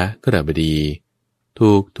าหมณ์และขฤบดี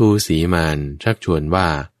ถูกทูสีมารชักชวนว่า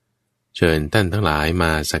เชิญท่านทั้งหลายม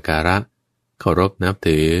าสักการะเคารพนับ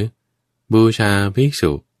ถือบูชาภิก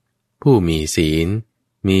ษุผู้มีศีล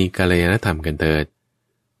มีกัลยาณธรรมกันเถิด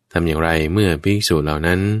ทำอย่างไรเมื่อภิกษุเหล่า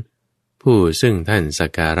นั้นผู้ซึ่งท่านสั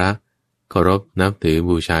กการะเคารพนับถือ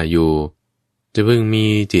บูชาอยู่จะพึงมี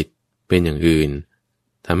จิตเป็นอย่างอื่น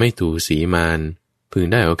ทำให้ทูสีมารพึง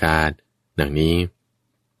ได้โอกาสดังนี้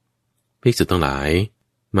ภิกษุทั้งหลาย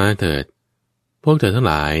มาเถิดพวกเธอทั้ง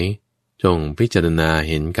หลายจงพิจารณา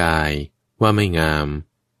เห็นกายว่าไม่งาม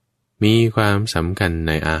มีความสำคัญใ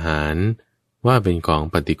นอาหารว่าเป็นของ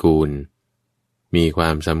ปฏิกูลมีควา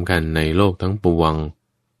มสำคัญในโลกทั้งปวง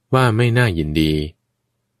ว่าไม่น่ายินดี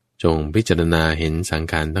จงพิจารณาเห็นสัง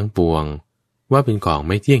ขารทั้งปวงว่าเป็นของไ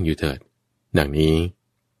ม่เที่ยงอยู่เถิดดังนี้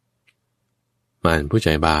มารผู้ใจ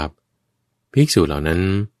บาปภิกษุเหล่านั้น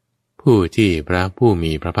ผู้ที่พระผู้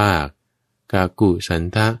มีพระภาคกากุสัน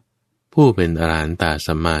ทะผู้เป็นอรหันต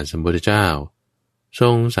สัมมาสัมพุทธเจ้าทร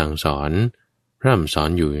งสั่งสอนพร่ำสอน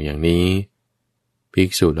อยู่อย่างนี้ภิก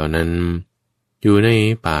ษุเหล่านั้นอยู่ใน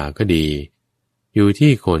ป่าก็ดีอยู่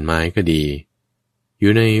ที่โคนไม้ก็ดีอ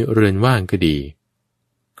ยู่ในเรือนว่างก็ดี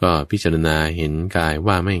ก็พิจารณาเห็นกาย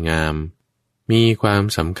ว่าไม่งามมีความ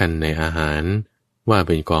สำคัญในอาหารว่าเ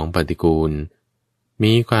ป็นของปฏิกูล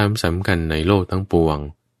มีความสำคัญในโลกทั้งปวง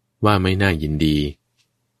ว่าไม่น่ายินดี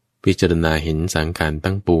พิจารณาเห็นสังขาร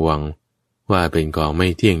ทั้งปวงว่าเป็นของไม่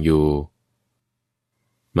เที่ยงอยู่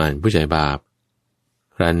มารผู้ใจบาป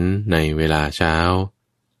ครั้นในเวลาเช้า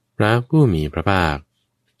พระผู้มีพระภาค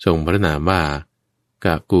ทรงพระนามว่าก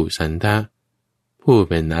ะกุสันทะผู้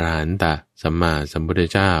เป็นอรหันตสัมมาสัมพุทธ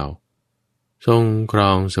เจ้าทรงคร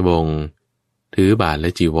องสบงถือบาทแล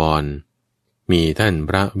ะจีวรมีท่าน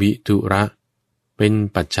พระวิทุระเป็น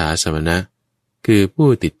ปัจฉาสมณะคือผู้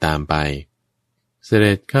ติดตามไปเส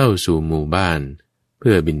ด็จเข้าสู่หมู่บ้านเ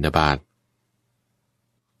พื่อบิณฑบาต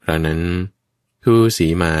ครั้งนั้นทูสี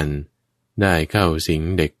มารได้เข้าสิง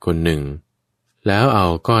เด็กคนหนึ่งแล้วเอา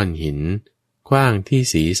ก้อนหินขว้างที่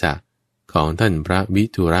ศีรษะของท่านพระวิ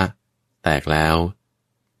ทุระแตกแล้ว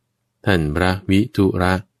ท่านพระวิทุร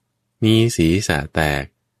ะมีศีรษะแตก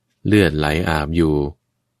เลือดไหลอาบอยู่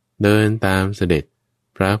เดินตามเสด็จ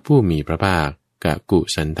พระผู้มีพระภาคกะกุ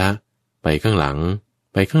สันทะไปข้างหลัง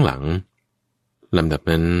ลำดับ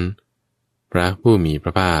นั้นพระผู้มีพร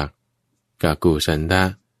ะภาคกะกุสันทะ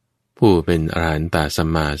ผู้เป็นอรหันตสัม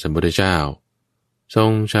มาสัมพุทธเจ้าทร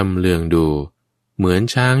งชำเลืองดูเหมือน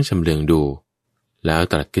ช้างชำเลืองดูแล้ว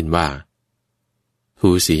ตรัสขึ้นว่าทู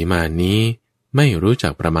สีมารนี้ไม่รู้จั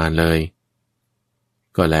กประมาณเลย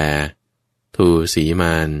ก็แลทูสีม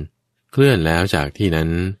ารเคลื่อนแล้วจากที่นั้น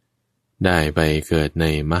ได้ไปเกิดใน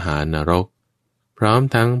มหานรกพร้อม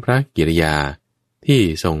ทั้งพระกิริยาที่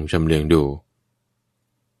ทรงชำเลืองดู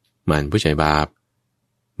มารผู้ใจบาป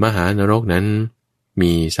มหานรกนั้น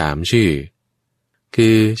มี3ชื่อคื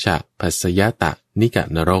อฉะภัสยตะนิกะ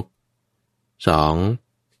นรก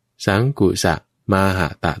 2. สังกุสะ มาห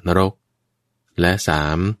ตนรกและ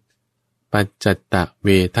ปัจจัตตเว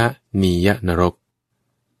ทนียนรก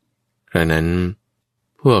ครั้งนั้น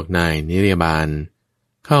พวกนายนิรยาบาล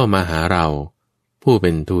เข้ามาหาเราผู้เป็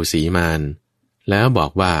นทูสีมารแล้วบอ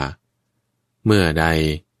กว่าเมื่อใด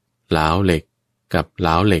เหลาเหล็กกับเหล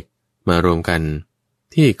าเหล็กมารวมกัน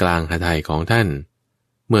ที่กลางหทัยของท่าน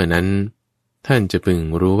เมื่อนั้นท่านจะพึง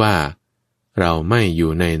รู้ว่าเราไม่อ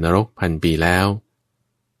ยู่ในนรกพันปีแล้ว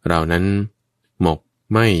เรานั้นหมก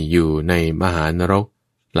ไม่อยู่ในมหานรก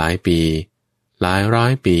หลายปีหลายร้อ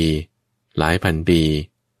ยปีหลายพันปี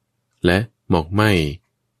และหมกไหม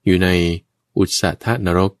อยู่ในอุสสทน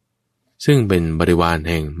รกซึ่งเป็นบริวาร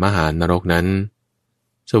แห่งมหานรกนั้น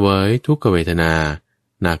เสวยทุกขเวทนา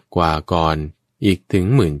หนักกว่าก่อนอีกถึง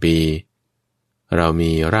10,000 ปีเรา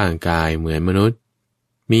มีร่างกายเหมือนมนุษย์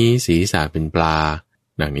มีศีรษะเป็นปลา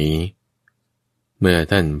ดังนี้เมื่อ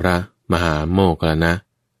ท่านพระมหาโมคคัลลานะ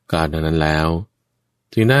กล่าวดังนั้นแล้ว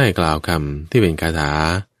จึงได้กล่าวคำที่เป็นคาถา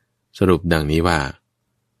สรุปดังนี้ว่า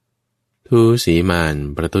ทูสีมาร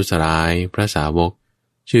ประทุษร้ายพระสาวก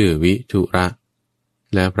ชื่อวิทุระ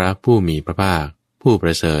และพระผู้มีพระภาคผู้ป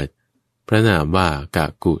ระเสริฐพระนามว่ากะ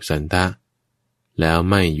กุสันทะแล้ว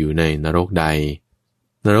ไม่อยู่ในนรกใด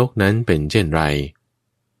นรกนั้นเป็นเช่นไร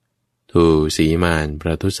ทูสีมารปร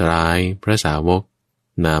ะทุษร้ายพระสาวก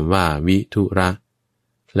นามว่าวิทุระ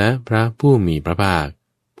และพระผู้มีพระภาค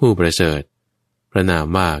ผู้ประเสริฐพระนาม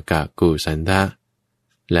ว่ากะกุสันทะ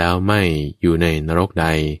แล้วไม่อยู่ในนรกใด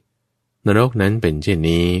นรกนั้นเป็นเช่น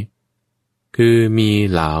นี้คือมี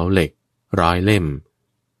เหลาเหล็ก100 เล่ม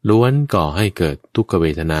ล้วนก่อให้เกิดทุกขเว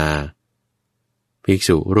ทนาภิก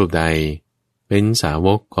ษุรูปใดเป็นสาว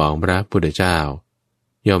กของพระพุทธเจ้า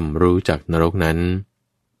ย่อมรู้จักนรกนั้น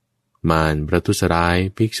มารประทุษร้าย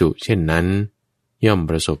ภิกษุเช่นนั้นย่อม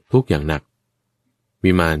ประสบทุกข์อย่างหนัก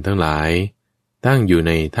วิมานทั้งหลายตั้งอยู่ใ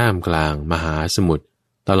นท่ามกลางมหาสมุทร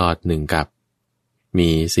ตลอด1 กัปมี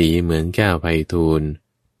สีเหมือนแก้วไพฑูรย์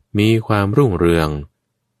มีความรุ่งเรือง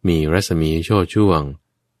มีรัศมีโชติช่วง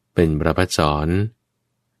เป็นประภัสสร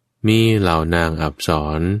มีเหล่านางอัปส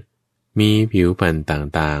รมีผิวพรรณ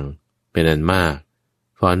ต่างๆเป็นอันมาก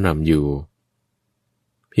ฟ้อนรำอยู่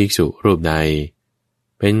ภิกษุรูปใด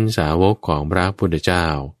เป็นสาวกของพระพุทธเจ้า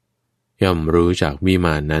ย่อมรู้จักวิม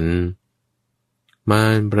านนั้นมา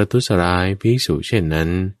รประทุษร้ายภิกษุเช่นนั้น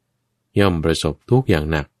ย่อมประสบทุกข์อย่าง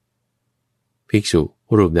หนักภิกษุ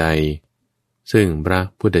รูปใดซึ่งพระ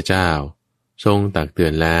พุทธเจ้าทรงตักเตือ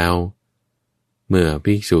นแล้วเมื่อ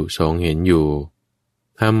ภิกษุทรงเห็นอยู่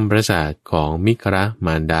ทำประสาทของมิคระม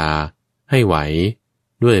ารดาให้ไหว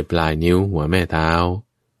ด้วยปลายนิ้วหัวแม่เท้า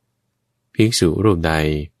ภิกษุรูปใด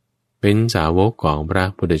เป็นสาวกของพระ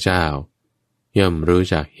พุทธเจ้าย่อมรู้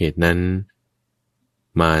จักเหตุนั้น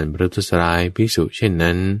มารประทุษร้ายภิกษุเช่น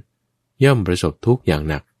นั้นย่อมประสบทุกข์อย่าง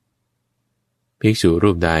หนักภิกษุรู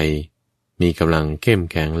ปใดมีกำลังเข้ม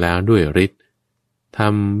แข็งแล้วด้วยฤทธิ์ท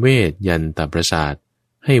ำเวทยันตประสาท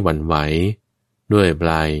ให้หวั่นไหวด้วยป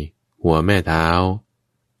ลายหัวแม่เท้า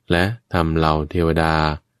และทำเหล่าเทวดา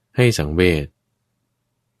ให้สังเวช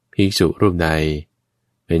ภิกษุรูปใด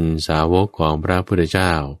เป็นสาวกของพระพุทธเจ้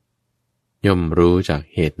าย่อมรู้จาก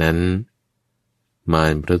เหตุนั้นมา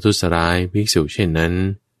รประทุษร้ายภิกษุเช่นนั้น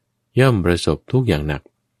ย่อมประสบทุกข์อย่างหนัก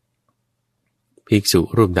ภิกษุ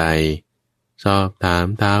รูปใดสอบถาม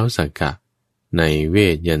ท้าวสักกะในเว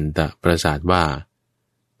ทยันตประสาทว่า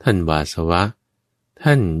ท่านวาสวะ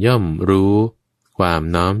ท่านย่อมรู้ความ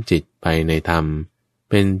น้อมจิตไปในธรรม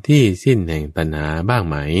เป็นที่สิ้นแห่งตัณหาบ้าง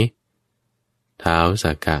ไหมท้าว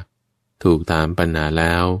สักกะถูกถามปัญหาแ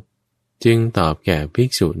ล้วจึงตอบแก่ภิก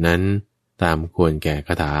ษุนั้นตามควรแก่ค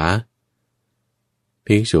าถา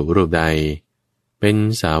ภิกษุรูปใดเป็น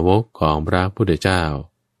สาวกของพระพุทธเจ้า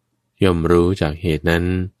ย่อมรู้จากเหตุนั้น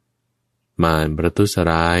มารประทุษ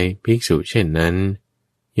ร้ายภิกษุเช่นนั้น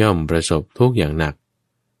ย่อมประสบทุกข์อย่างหนัก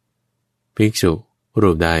ภิกษุรู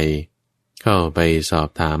ปใดเข้าไปสอบ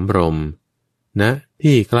ถามพรหมณ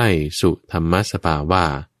ที่ใกล้สุธรรมสภาว่า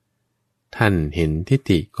ท่านเห็นทิฏ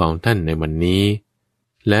ฐิของท่านในวันนี้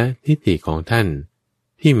และทิฏฐิของท่าน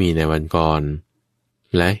ที่มีในวันก่อน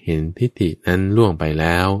และเห็นทิฏฐินั้นล่วงไปแ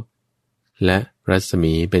ล้วและรัศ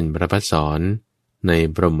มีเป็นประภัสสรใน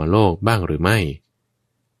พรหมโลกบ้างหรือไม่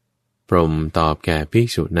พรหมตอบแก่ภิก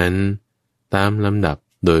ษุนั้นตามลำดับ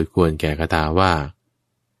โดยควรแก่คาถาว่า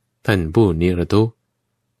ท่านผู้นิรทุกข์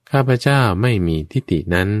ข้าพเจ้าไม่มีทิฏฐิ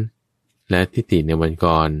นั้นและทิฏฐิในวัน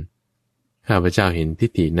ก่อนข้าพเจ้าเห็นทิ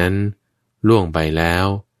ฏฐินั้นล่วงไปแล้ว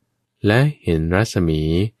และเห็นรัศมี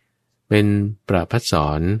เป็นประภัสส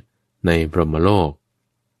รในพรหมโลก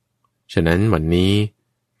ฉะนั้นวันนี้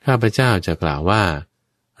ข้าพเจ้าจะกล่าวว่า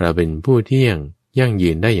เราเป็นผู้เที่ยงยั่งยื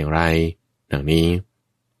นได้อย่างไรดังนี้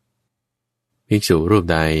ภิ ภิกษุรูป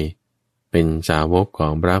ใดเป็นสาวกขอ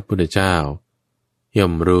งพระพุทธเจ้าย่อ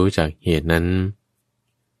มรู้จากเหตุนั้น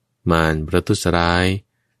มารประทุษร้าย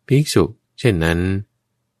ภิกษุเช่นนั้น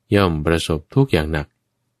ย่อมประสบทุกข์อย่างหนัก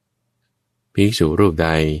ภิกษุรูปใด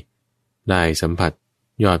ได้สัมผัส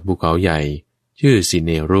ยอดภูเขาใหญ่ชื่อสิเ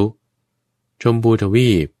นรุชมพูท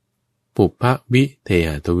วีปปุพพวิเทห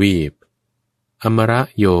ทวีปอมร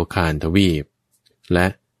โยคานทวีปและ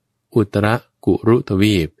อุตรกุรุท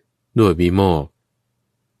วีปด้วยวิโมกข์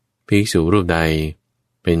ภิกษุรูปใด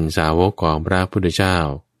เป็นสาวกของพระพุทธเจ้า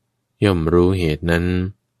ย่อมรู้เหตุนั้น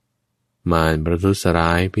มารประทุษร้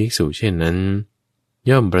ายภิกษุเช่นนั้น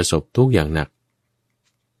ย่อมประสบทุกข์อย่างหนัก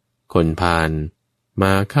คนพาลม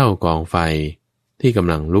าเข้ากองไฟที่ก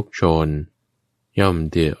ำลังลุกโชนย่อม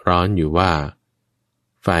เดือดร้อนอยู่ว่า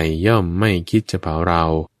ไฟย่อมไม่คิดจะเผาเรา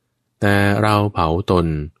แต่เราเผาตน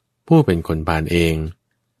ผู้เป็นคนพาลเอง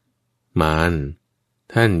มาร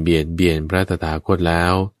ท่านเบียดเบียนพระตถาคตแล้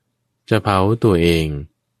วจะเผาตัวเอง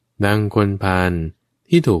ดังคนพาล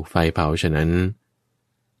ที่ถูกไฟเผาฉะนั้น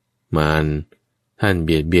มารท่านเ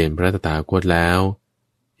บียดเบียนพระตถาคตแล้ว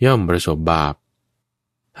ย่อมประสบบาป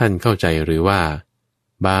ท่านเข้าใจหรือว่า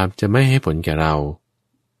บาปจะไม่ให้ผลแก่เรา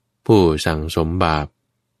ผู้สั่งสมบาป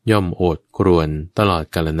ย่อมโอดครวญตลอด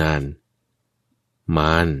กาลนานม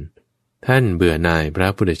ารท่านเบื่อหน่ายพระ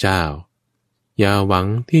พุทธเจ้าอย่าหวัง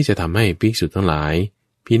ที่จะทำให้ภิกษุทั้งหลาย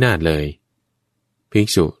พินาศเลยภิก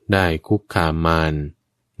ษุได้คุกคามมาร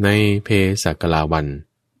ในเพสกลาวัน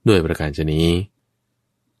ด้วยประการฉะนี้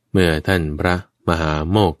เมื่อท่านพระมหา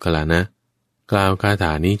โมคคัลลานะกล่าวคาถ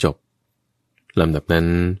านี้จบลำดับนั้น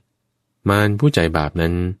มารผู้ใจบาป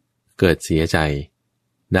นั้นเกิดเสียใจ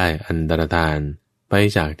ได้อันตรธานไป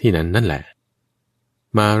จากที่นั้นนั่นแหละ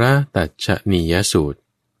มาระตัชชนียสูตร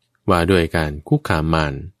ว่าด้วยการคุกคามมา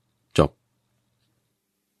รจบ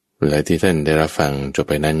และที่ท่านได้รับฟังจบ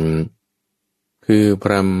ไปนั้นคือพ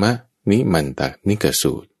รหมนิมันตนิก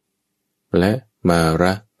สูตรและมาร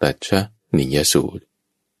ะตัชชนียสูตร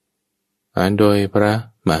อ่านโดยพระ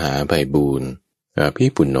มหาไพบูลย์อภิ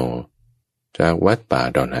ปุณโญจากวัดป่า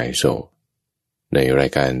ดอนไฮโซในรา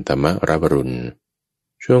ยการธรรมรับอรุณ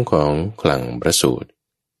ช่วงของคลังพระสูตร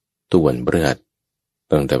ทุกวันพฤหัส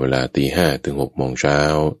ตั้งแต่เวลา 5:00 ถึง 6:00 น.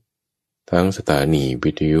ทั้งสถานี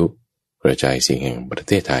วิทยุกระจายเสียงแห่งประเ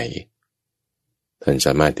ทศไทยท่านส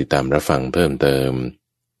ามารถติดตามรับฟังเพิ่มเติม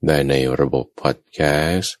ได้ในระบบพอดแค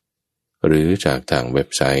สต์หรือจากทางเว็บ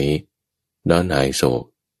ไซต์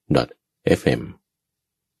donhaisok.fm